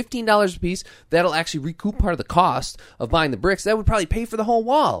sell them for $15 a piece. That'll actually recoup part of the cost of buying the bricks. That would probably pay for the whole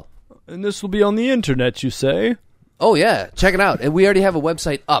wall. And this will be on the internet, you say? Oh yeah, check it out. And we already have a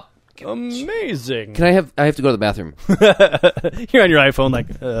website up. Amazing. Can I have to go to the bathroom. You're on your iPhone like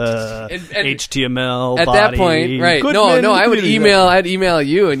HTML at body. That point, right. No, I'd email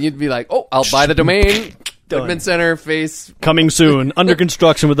you and you'd be like, "Oh, I'll buy the domain." Goodman Center face coming soon. Under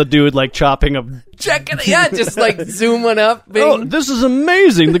construction with a dude like chopping a. Check it. Yeah, just like zoom one up. Bing. Oh, this is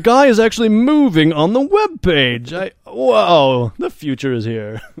amazing. The guy is actually moving on the webpage. Whoa, the future is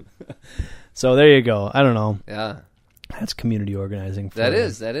here. So there you go. I don't know. Yeah. That's community organizing. That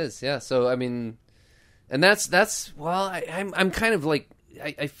is. Yeah. So I mean, and that's well, I'm kind of like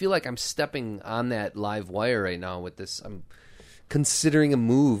I feel like I'm stepping on that live wire right now with this. I'm considering a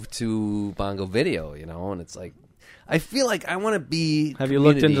move to Bongo Video, and it's like I feel like I want to be. Have you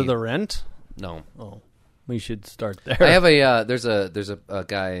looked into the rent? No. Oh, we should start there. I have a there's a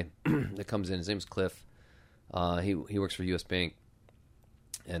guy that comes in. His name's Cliff. He works for U.S. Bank.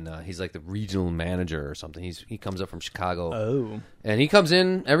 And he's like the regional manager or something. He comes up from Chicago. Oh, and he comes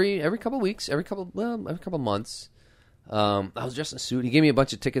in every couple of weeks, every couple of months. I was dressed in a suit. He gave me a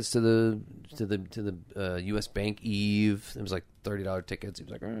bunch of tickets to the U.S. Bank Eve. It was like $30 tickets. He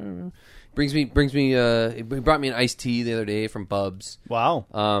was like, he brought me an iced tea the other day from Bub's. Wow.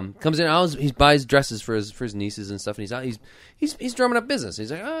 Comes in. He buys dresses for his nieces and stuff. And he's drumming up business.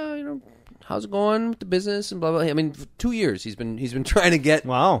 He's like, how's it going with the business and blah blah. I mean, for 2 years he's been trying to get.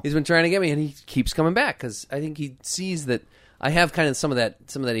 Wow. He's been trying to get me, and he keeps coming back because I think he sees that I have kind of some of that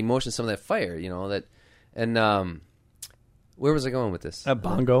emotion, some of that fire, that. And where was I going with this?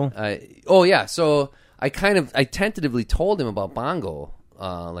 Bongo. Yeah. So I tentatively told him about Bongo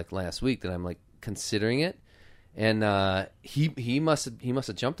like last week that I'm like considering it. And he must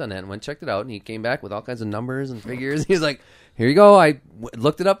have jumped on that and went and checked it out, and he came back with all kinds of numbers and figures. He's like, "Here you go. I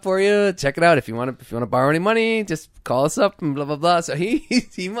looked it up for you. Check it out. If you want to borrow any money, just call us up and blah blah blah." So he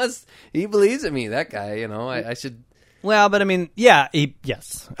believes in me. That guy, I should. Well, but I mean, yeah,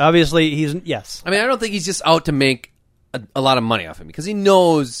 yes. Obviously, yes. I mean, I don't think he's just out to make a lot of money off of me because he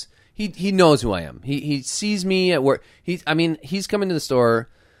knows he knows who I am. He sees me at work. He's come into the store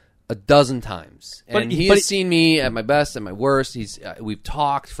a dozen times, and he has seen me at my best and my worst. We've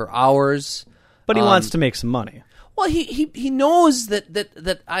talked for hours, but he wants to make some money. Well, he knows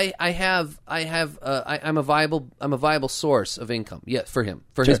that I'm a viable source of income. Yeah, for him,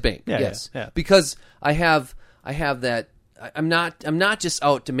 for his bank. Yeah, yes, yeah. Because I have that. I'm not just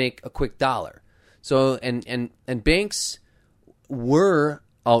out to make a quick dollar. So and banks were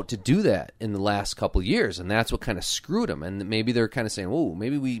out to do that in the last couple of years, and that's what kind of screwed them. And maybe they're kind of saying, "Oh,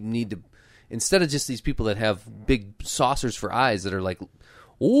 maybe we need to," instead of just these people that have big saucers for eyes that are like,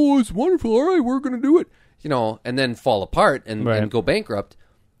 "Oh, it's wonderful. All right, we're going to do it," and then fall apart and go bankrupt.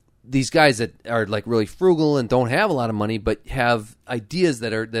 These guys that are like really frugal and don't have a lot of money, but have ideas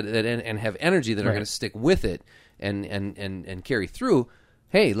that have energy that are going to stick with it and carry through.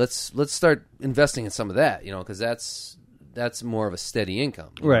 Hey, let's start investing in some of that, because that's more of a steady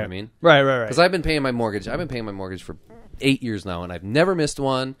income. You know what I mean? Right. Because I've been paying my mortgage. I've been paying my mortgage for 8 years now, and I've never missed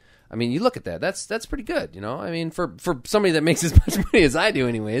one. I mean, you look at that. That's pretty good, I mean, for somebody that makes as much money as I do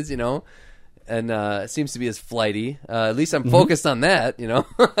anyways, and seems to be as flighty. At least I'm focused on that,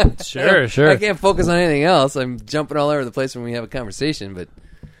 Sure. I can't focus on anything else. I'm jumping all over the place when we have a conversation, but...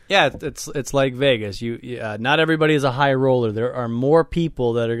 Yeah, it's like Vegas. Not everybody is a high roller. There are more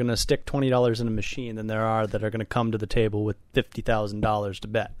people that are going to stick $20 in a machine than there are that are going to come to the table with $50,000 to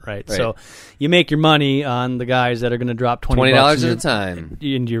bet. Right. So you make your money on the guys that are going to drop $20 at a time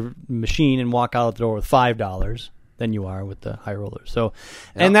in your machine and walk out the door with $5 than you are with the high rollers. So,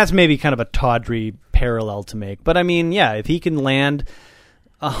 and that's maybe kind of a tawdry parallel to make. But I mean, yeah, if he can land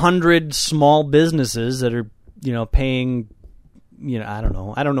 100 small businesses that are paying. I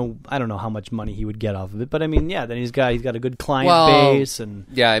don't know how much money he would get off of it, but I mean, yeah, then he's got a good client base, and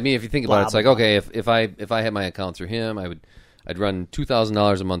yeah, I mean, if you think about it, it's like, okay, if I had my account through him, I'd run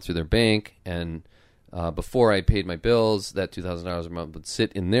 $2,000 a month through their bank, and before I paid my bills, that $2,000 a month would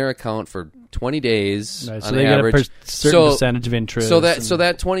sit in their account for 20 days Right, so on they average. get a certain percentage of interest. So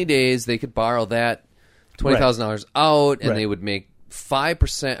that 20 days, they could borrow that $20,000 out, and Right. they would make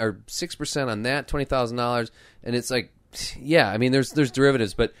 5% or 6% on that $20,000, and it's like, yeah, I mean, there's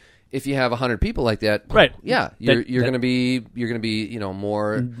derivatives, but if you have 100 people like that, Right. Yeah, you're going to be more you're going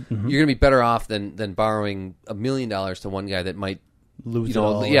to be better off than borrowing $1 million to one guy that might lose it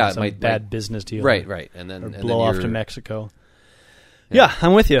all. Yeah, it might bad business deal. Right, and then blow off to Mexico. Yeah,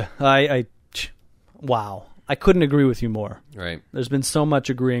 I'm with you. Wow, I couldn't agree with you more. Right. There's been so much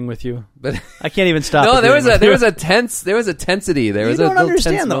agreeing with you, but I can't even stop. No, there was a a tensity. There you was don't a little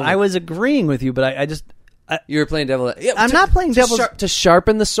understand tense though. moment. I was agreeing with you, but I just. You were playing devil. Yeah, I'm not playing devil to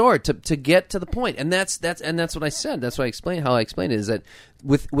sharpen the sword to get to the point, and that's what I said. That's what I explained. How I explained it is that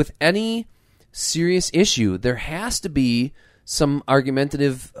with any serious issue, there has to be some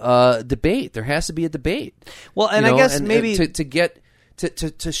argumentative debate. There has to be a debate. Well, and I guess maybe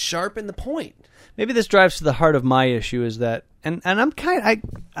to sharpen the point. Maybe this drives to the heart of my issue is that, and I'm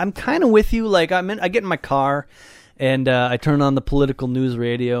kind of with you. Like I get in my car. And I turn on the political news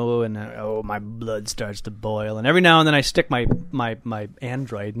radio, and my blood starts to boil. And every now and then, I stick my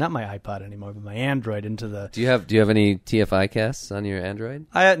Android, not my iPod anymore, but my Android into the. Do you have any TFI casts on your Android?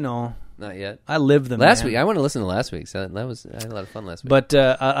 No, not yet. I live them last week. I want to listen to last week's. I had a lot of fun last week. But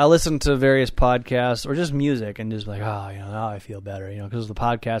I listen to various podcasts or just music, and just like, now I feel better, because the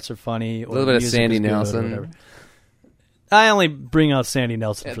podcasts are funny. A little bit of Sandy Nelson. I only bring out Sandy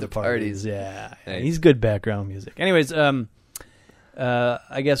Nelson at for the parties. parties. Yeah, Nice. He's good background music. Anyways, I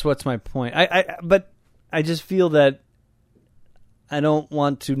guess what's my point? But I just feel that I don't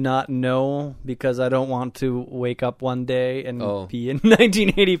want to not know because I don't want to wake up one day and be in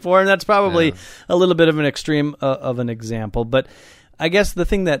 1984, and that's probably a little bit of an extreme of an example, but. I guess the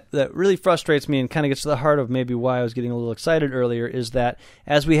thing that really frustrates me and kind of gets to the heart of maybe why I was getting a little excited earlier is that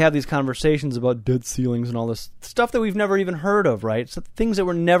as we have these conversations about debt ceilings and all this stuff that we've never even heard of, right? So things that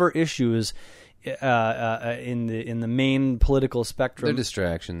were never issues in the main political spectrum. They're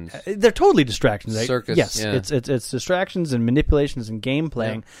distractions. They're totally distractions. Right? Circus. Yes, yeah. it's distractions and manipulations and game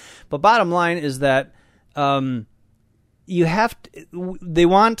playing. Yeah. But bottom line is that you have to, they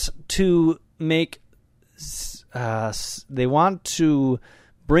want to make. They want to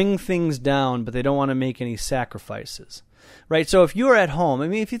bring things down, but they don't want to make any sacrifices, right? So if you're at home, I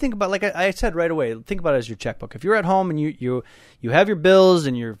mean, if you think about, like I said right away, think about it as your checkbook. If you're at home and you have your bills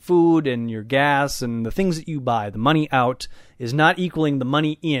and your food and your gas and the things that you buy, the money out is not equaling the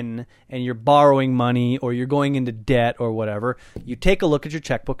money in, and you're borrowing money or you're going into debt or whatever, you take a look at your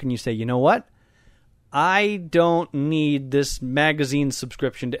checkbook and you say, you know what? I don't need this magazine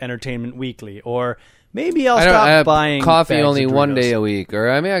subscription to Entertainment Weekly, or maybe I'll stop buying coffee bags only of one Doritos. day a week, or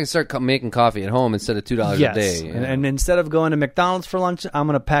I mean, I can start making coffee at home instead of $2 yes. a day. Yeah. And instead of going to McDonald's for lunch, I'm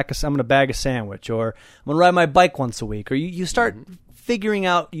going to bag a sandwich, or I'm going to ride my bike once a week, or you start figuring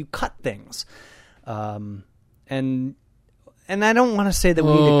out, you cut things, and I don't want to say that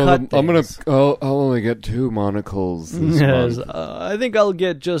we need to cut things. I'll only get 2 monocles this Yes, month. I think I'll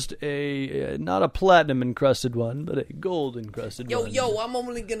get just not a platinum encrusted one, but a gold encrusted one. I'm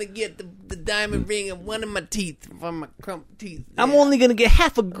only gonna get the diamond ring in one of my teeth from my crump teeth. I'm only going to get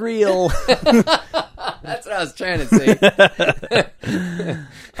half a grill. That's what I was trying to say.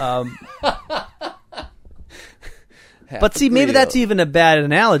 But see, maybe that's even a bad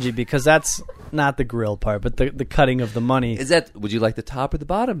analogy because that's not the grill part, but the cutting of the money. Is that? Would you like the top or the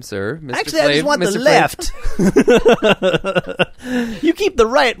bottom, sir? Mr. Actually, Flave, I just want Mr. the left. You keep the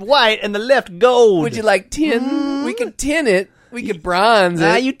right white and the left gold. Would you like tin? We could tin it. We could bronze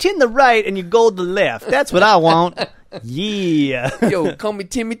it. You tin the right and you gold the left. That's what I want. Yeah. Yo, call me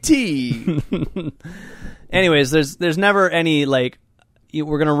Timmy T. Anyways, there's never any like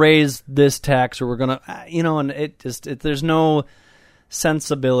we're gonna raise this tax or we're gonna and there's no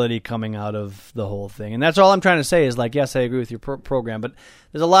sensibility coming out of the whole thing, and that's all I'm trying to say is like, yes, I agree with your program, but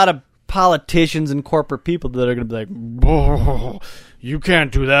there's a lot of politicians and corporate people that are going to be like, oh, you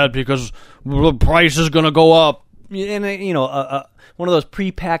can't do that because the price is going to go up. And one of those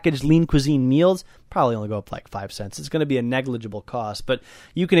prepackaged lean cuisine meals probably only go up like 5 cents. It's going to be a negligible cost, but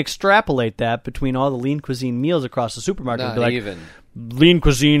you can extrapolate that between all the lean cuisine meals across the supermarket. Not and be like, even. Lean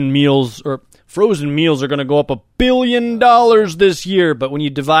cuisine meals or frozen meals are going to go up $1 billion this year, but when you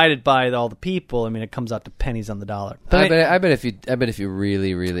divide it by all the people, I mean, it comes out to pennies on the dollar. I bet if you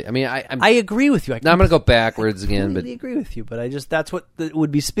really, I mean, I agree with you. Now I'm going to go backwards again, completely agree with you, but that's what it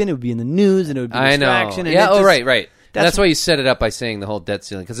would be spin. It would be in the news, and it would be I distraction. know. And Yeah. Right. That's why you set it up by saying the whole debt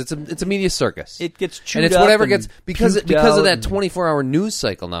ceiling, because it's a media circus. It gets chewed and it's up whatever and gets because puked of that out 24-hour news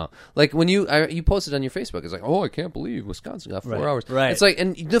cycle now. Like when you posted on your Facebook, it's like, oh, I can't believe Wisconsin got 4 hours. Right. It's like,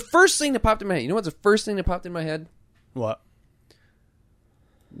 and the first thing that popped in my head. You know what's the first thing that popped in my head? What?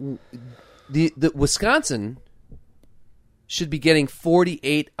 The Wisconsin should be getting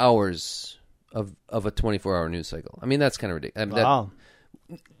 48 hours of a 24-hour news cycle. I mean, that's kind of ridiculous. Wow.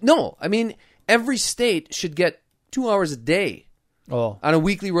 No, I mean, every state should get 2 hours a day on a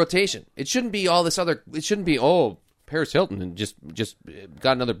weekly rotation. It shouldn't be all this other. It shouldn't be Paris Hilton and just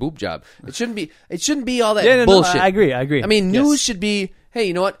got another boob job. It shouldn't be all that bullshit. No, I agree. I mean, news should be, hey,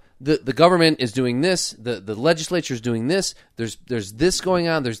 you know what? The government is doing this. The legislature is doing this. There's this going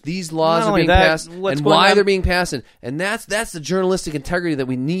on. There's these laws are being passed, and why they're being passed, and that's the journalistic integrity that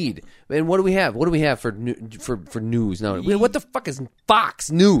we need. And what do we have? What do we have for news now? What the fuck is Fox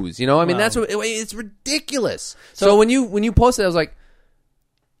News? You know, I mean, that's what it's ridiculous. So when you posted, I was like,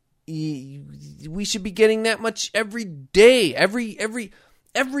 we should be getting that much every day. Every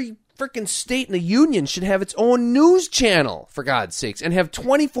freaking state in the union should have its own news channel, for God's sakes, and have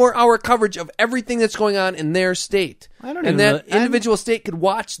 24-hour coverage of everything that's going on in their state. Individual state could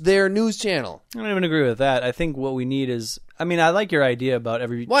watch their news channel. I don't even agree with that. I think what we need is, I mean, I like your idea about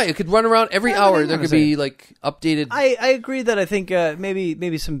every... Why? It could run around every hour. There could be, like, updated... I agree that I think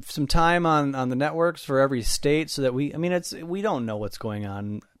maybe some time on the networks for every state so that we don't know what's going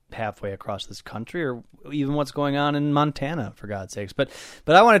on halfway across this country, or even what's going on in Montana, for God's sakes. But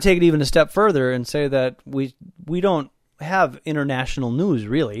I want to take it even a step further and say that we don't have international news,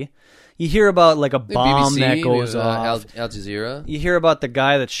 really. You hear about like a bomb BBC, that goes off. Al Jazeera. You hear about the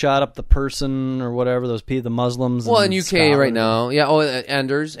guy that shot up the person or whatever, the Muslims. Well, in UK Scotland. right now. Yeah,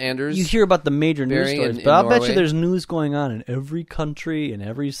 Anders. You hear about the major news stories, in but I'll bet Norway. you there's news going on in every country, in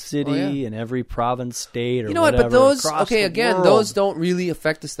every city, in every province, state, or you know whatever. what? But those, across the again, world. those don't really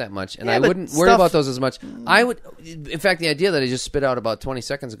affect us that much, and I wouldn't worry about those as much. I would, in fact, the idea that I just spit out about 20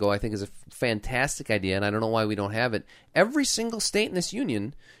 seconds ago, I think is a fantastic idea, and I don't know why we don't have it. Every single state in this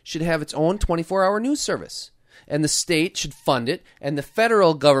union should have its own 24-hour news service, and the state should fund it, and the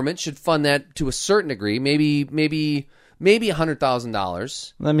federal government should fund that to a certain degree, maybe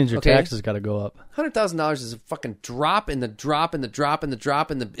 $100,000. That means your taxes got to go up. $100,000 is a fucking drop in the drop in the drop in the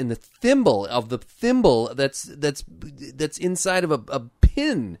drop in the thimble of the thimble that's inside of a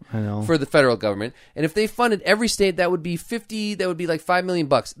pin for the federal government. And if they funded every state, that would be like $5 million.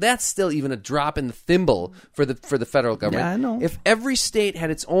 That's still even a drop in the thimble for the federal government. Yeah, I know. If every state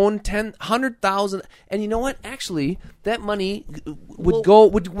had its own 100,000, and you know what? Actually, that money would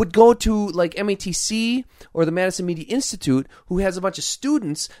go to like MATC or the Madison Media Institute, who has a bunch of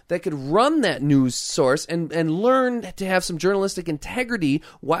students that could run that news source and learn to have some journalistic integrity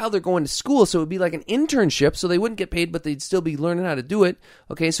while they're going to school. So it would be like an internship, so they wouldn't get paid, but they'd still be learning how to do it.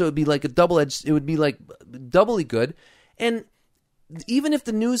 Okay, so it would be like it would be like doubly good. And even if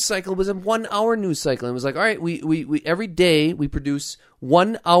the news cycle was a 1 hour news cycle, and it was like, all right, we every day we produce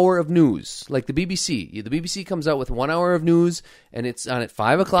 1 hour of news, like the BBC. The BBC comes out with 1 hour of news, and it's on at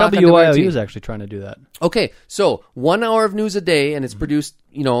 5 o'clock. WIOU is actually trying to do that. Okay, so 1 hour of news a day, and it's produced,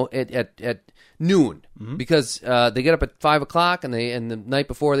 at noon, because they get up at 5 o'clock, and the night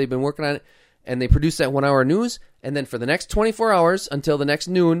before they've been working on it, and they produce that 1 hour news, and then for the next 24 hours until the next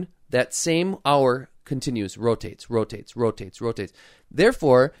noon, that same hour continues, rotates.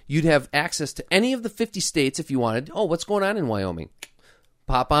 Therefore, you'd have access to any of the 50 states if you wanted. Oh, what's going on in Wyoming?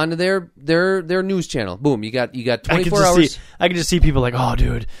 Pop onto their news channel. Boom, you got 24 hours. I can just see people like, oh,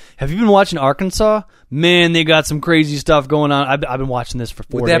 dude, have you been watching Arkansas? Man, they got some crazy stuff going on. I've been watching this for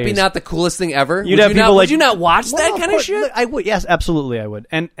 4 days. Would that be not the coolest thing ever? You'd have people would you not watch that kind of shit? I would. Yes, absolutely, I would.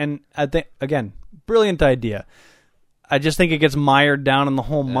 And I think, again, brilliant idea. I just think it gets mired down in the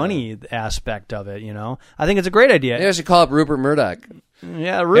whole money aspect of it, I think it's a great idea. Maybe I should call up Rupert Murdoch.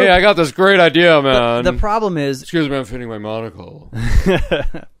 Yeah, Rupert. Hey, I got this great idea, man. The problem is... Excuse me, I'm fitting my monocle.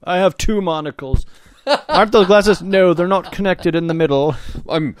 I have 2 monocles. Aren't those glasses? No, they're not connected in the middle.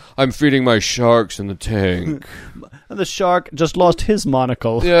 I'm feeding my sharks in the tank. The shark just lost his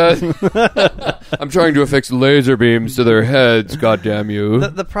monocle. Yeah. I'm trying to affix laser beams to their heads, goddamn you.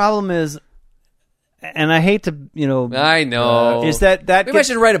 The problem is... And I hate to, I know. Is that maybe I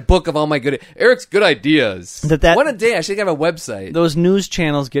should write a book of all my Eric's good ideas. One a day. I should have a website. Those news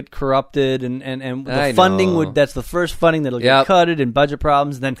channels get corrupted, and the funding that's the first funding that'll get cutted, and budget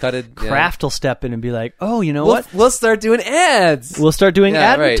problems. And then Kraft will step in and be like, "Oh, you know what? We'll start doing ads. We'll start doing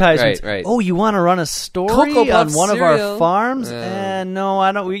advertisements. Right. Oh, you want to run a story on one of our farms? No,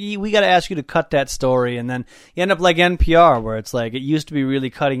 I don't. We got to ask you to cut that story, and then you end up like NPR, where it's like it used to be really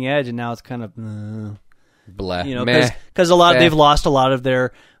cutting edge, and now it's kind of." Blah. You know, Meh. because Meh. they've lost a lot of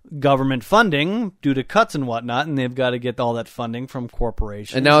their government funding due to cuts and whatnot, and they've got to get all that funding from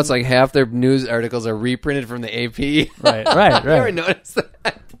corporations. And now it's like half their news articles are reprinted from the AP. right. You ever noticed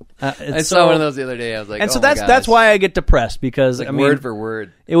that? I saw one of those the other day. I was like, and oh so my that's why I get depressed, because like I mean, word for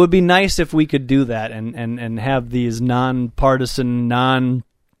word. it would be nice if we could do that and have these nonpartisan,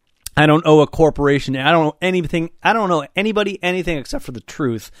 I don't owe a corporation, I don't know anybody anything except for the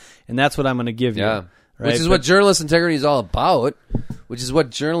truth, and that's what I'm going to give you. Yeah. Right? Which is what journalist integrity is all about, which is what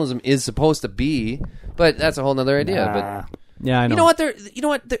journalism is supposed to be. But that's a whole nother idea. But yeah, I know. You know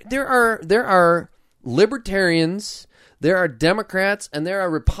what? There are libertarians, there are Democrats, and there are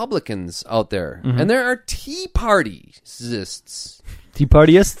Republicans out there, and there are Tea Partyists. Tea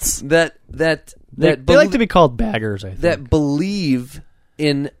Partyists? That They like to be called baggers, I think. that believe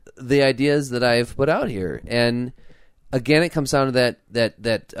in the ideas that I've put out here, and again, it comes down to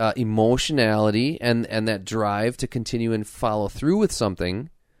that emotionality and that drive to continue and follow through with something.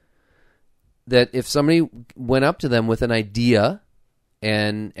 That if somebody went up to them with an idea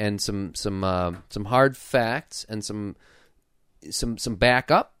and some hard facts and some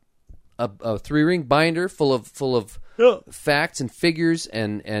backup, a 3-ring binder full of facts and figures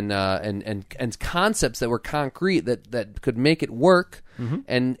and concepts that were concrete that could make it work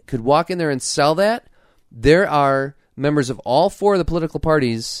and could walk in there and sell that, there are members of all 4 of the political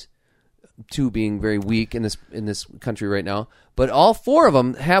parties, 2 being very weak in this country right now, but all 4 of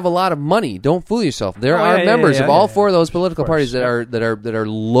them have a lot of money. Don't fool yourself. There are members of all 4 of those political parties that are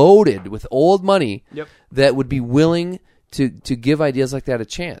loaded with old money that would be willing to give ideas like that a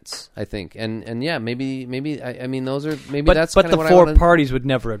chance, I think. And yeah, maybe I mean those are that's but kind of the what 4 parties would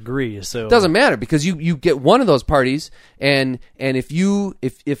never agree. So it doesn't matter, because you get one of those parties, and if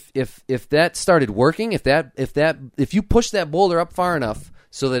that started working, if you push that boulder up far enough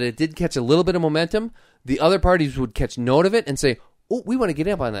so that it did catch a little bit of momentum, the other parties would catch note of it and say, "Oh, we want to get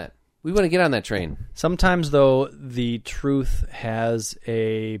up on that. We want to get on that train." Sometimes, though, the truth has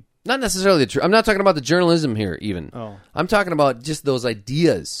a... Not necessarily the truth. I'm not talking about the journalism here, even. Oh. I'm talking about just those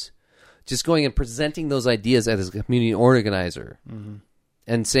ideas. Just going and presenting those ideas as a community organizer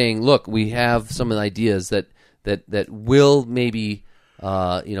and saying, look, we have some ideas that will maybe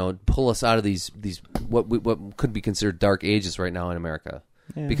pull us out of these what could be considered dark ages right now in America.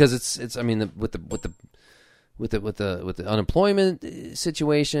 Yeah. Because it's I mean with the unemployment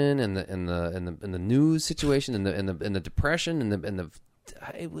situation and the news situation and the depression and the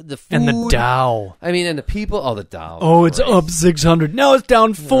food, and the Dow. I mean, and the people. Oh, the Dow. Oh, it's up 600. Now it's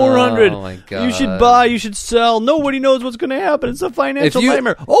down 400. Oh my God! You should buy. You should sell. Nobody knows what's going to happen. It's a financial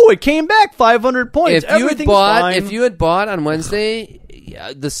nightmare. Oh, it came back 500 points. Everything's fine. If you had bought on Wednesday,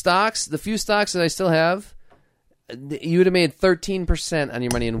 the few stocks that I still have, you would have made 13% on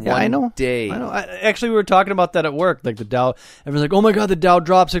your money in one day. I know. Actually, we were talking about that at work. Like the Dow. Everyone's like, "Oh my God, the Dow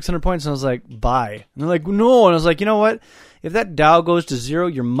dropped 600 points," and I was like, "Buy." And they're like, "No," and I was like, "You know what? If that Dow goes to 0,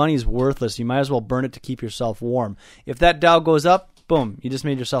 your money's worthless. You might as well burn it to keep yourself warm. If that Dow goes up, boom, you just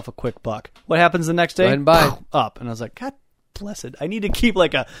made yourself a quick buck. What happens the next day? Go ahead and buy. Up." And I was like, God bless it. I need to keep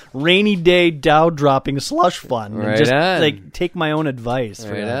like a rainy day Dow dropping slush fund and just like take my own advice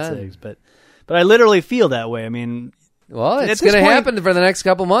for God's sakes. But I literally feel that way. I mean, well, it's going to happen for the next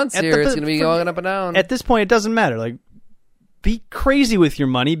couple months here. It's going to be going up and down. At this point, it doesn't matter. Like, be crazy with your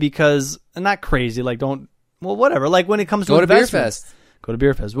money because not crazy. Like, don't. Well, whatever. Like when it comes to investments, go to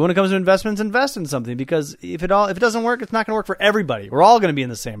Beer Fest. But when it comes to investments, invest in something because if it doesn't work, it's not going to work for everybody. We're all going to be in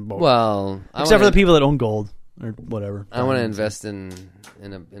the same boat. Well, except for the people that own gold or whatever. I want to invest in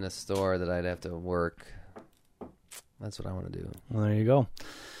a store that I'd have to work. That's what I want to do. Well, there you go.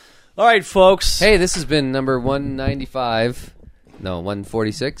 All right, folks. Hey, this has been number 195. No,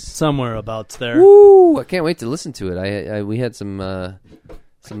 146. Somewhere about there. Woo! I can't wait to listen to it. We had some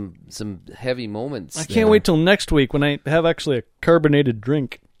heavy moments. I can't wait till next week when I have actually a carbonated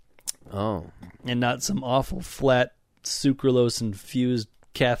drink. Oh. And not some awful flat sucralose infused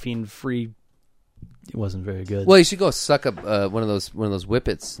caffeine free. It wasn't very good. Well, you should go suck up one of those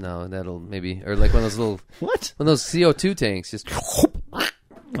whippets now. That'll maybe, or like one of those little one of those CO2 tanks. Just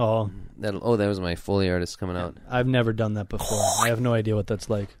oh, that was my Foley artist coming out. I've never done that before. I have no idea what that's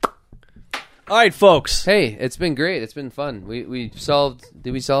like. All right, folks. Hey, it's been great. It's been fun. We solved.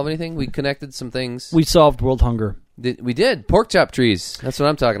 Did we solve anything? We connected some things. We solved world hunger. We did. Pork chop trees. That's what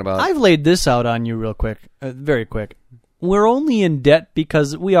I'm talking about. I've laid this out on you real quick, very quick. We're only in debt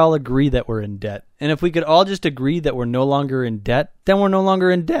because we all agree that we're in debt. And if we could all just agree that we're no longer in debt, then we're no longer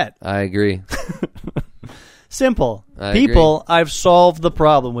in debt. I agree. Simple. I People, agree. I've solved the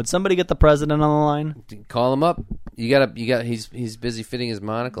problem. Would somebody get the president on the line? Call him up. He's busy fitting his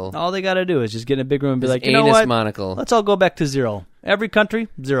monocle. All they got to do is just get in a big room and be His like, you know anus what? monocle. Let's all go back to 0. Every country,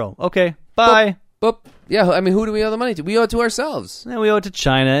 0. Okay, bye. Boop. Yeah, I mean, who do we owe the money to? We owe it to ourselves. And we owe it to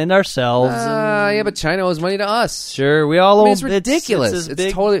China and ourselves. Yeah, but China owes money to us. Sure, we all I owe. mean, it's ridiculous. It's, It's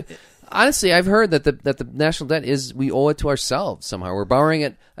big, totally. Honestly, I've heard that the national debt is we owe it to ourselves somehow. We're borrowing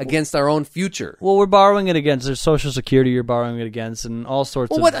it against our own future. Well, we're borrowing it against there's Social Security. You're borrowing it against, and all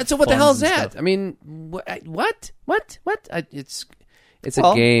sorts. Well, of so what the hell is funds and that? stuff. I mean, what? It's a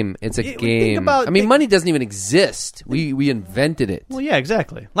Well, game. It's a think game. about- I mean, money doesn't even exist. We invented it. Well, yeah,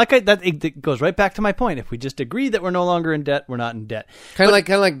 exactly. It goes right back to my point. If we just agree that we're no longer in debt, we're not in debt. Kind of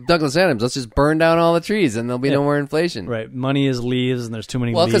like Douglas Adams. Let's just burn down all the trees, and there'll be no Yeah. more inflation. Right? Money is leaves, and there's too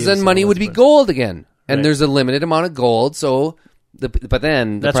many. Well, because leaves, then money and all would this be stuff. gold again, and Right. there's a limited amount of gold. So, but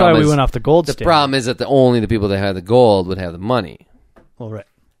then the That's problem why we is- went off the gold The standard. problem is that only the people that had the gold would have the money, Well, right.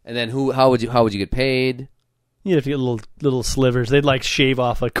 and then how would you get paid? You have to get little slivers. They'd like shave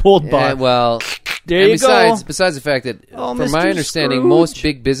off a gold bar. Yeah, well, There and you besides, go. Besides the fact that, Oh, from Mr. my understanding, Scrooge. most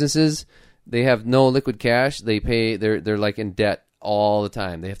big businesses they have no liquid cash. They pay. They're like in debt all the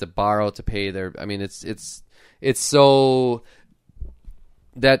time. They have to borrow to pay their. I mean, it's so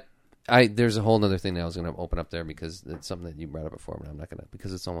that there's a whole other thing that I was going to open up there because it's something that you brought up before, but I'm not going to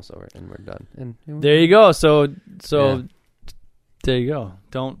because it's almost over and we're done. And There you go. So Yeah. there you go.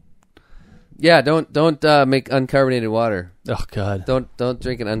 Don't. yeah, don't make uncarbonated water. Oh God. Don't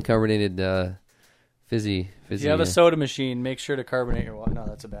drink an uncarbonated fizzy. If you have a soda machine, make sure to carbonate your water. No,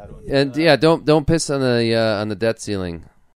 that's a bad one. And yeah, don't piss on the debt ceiling.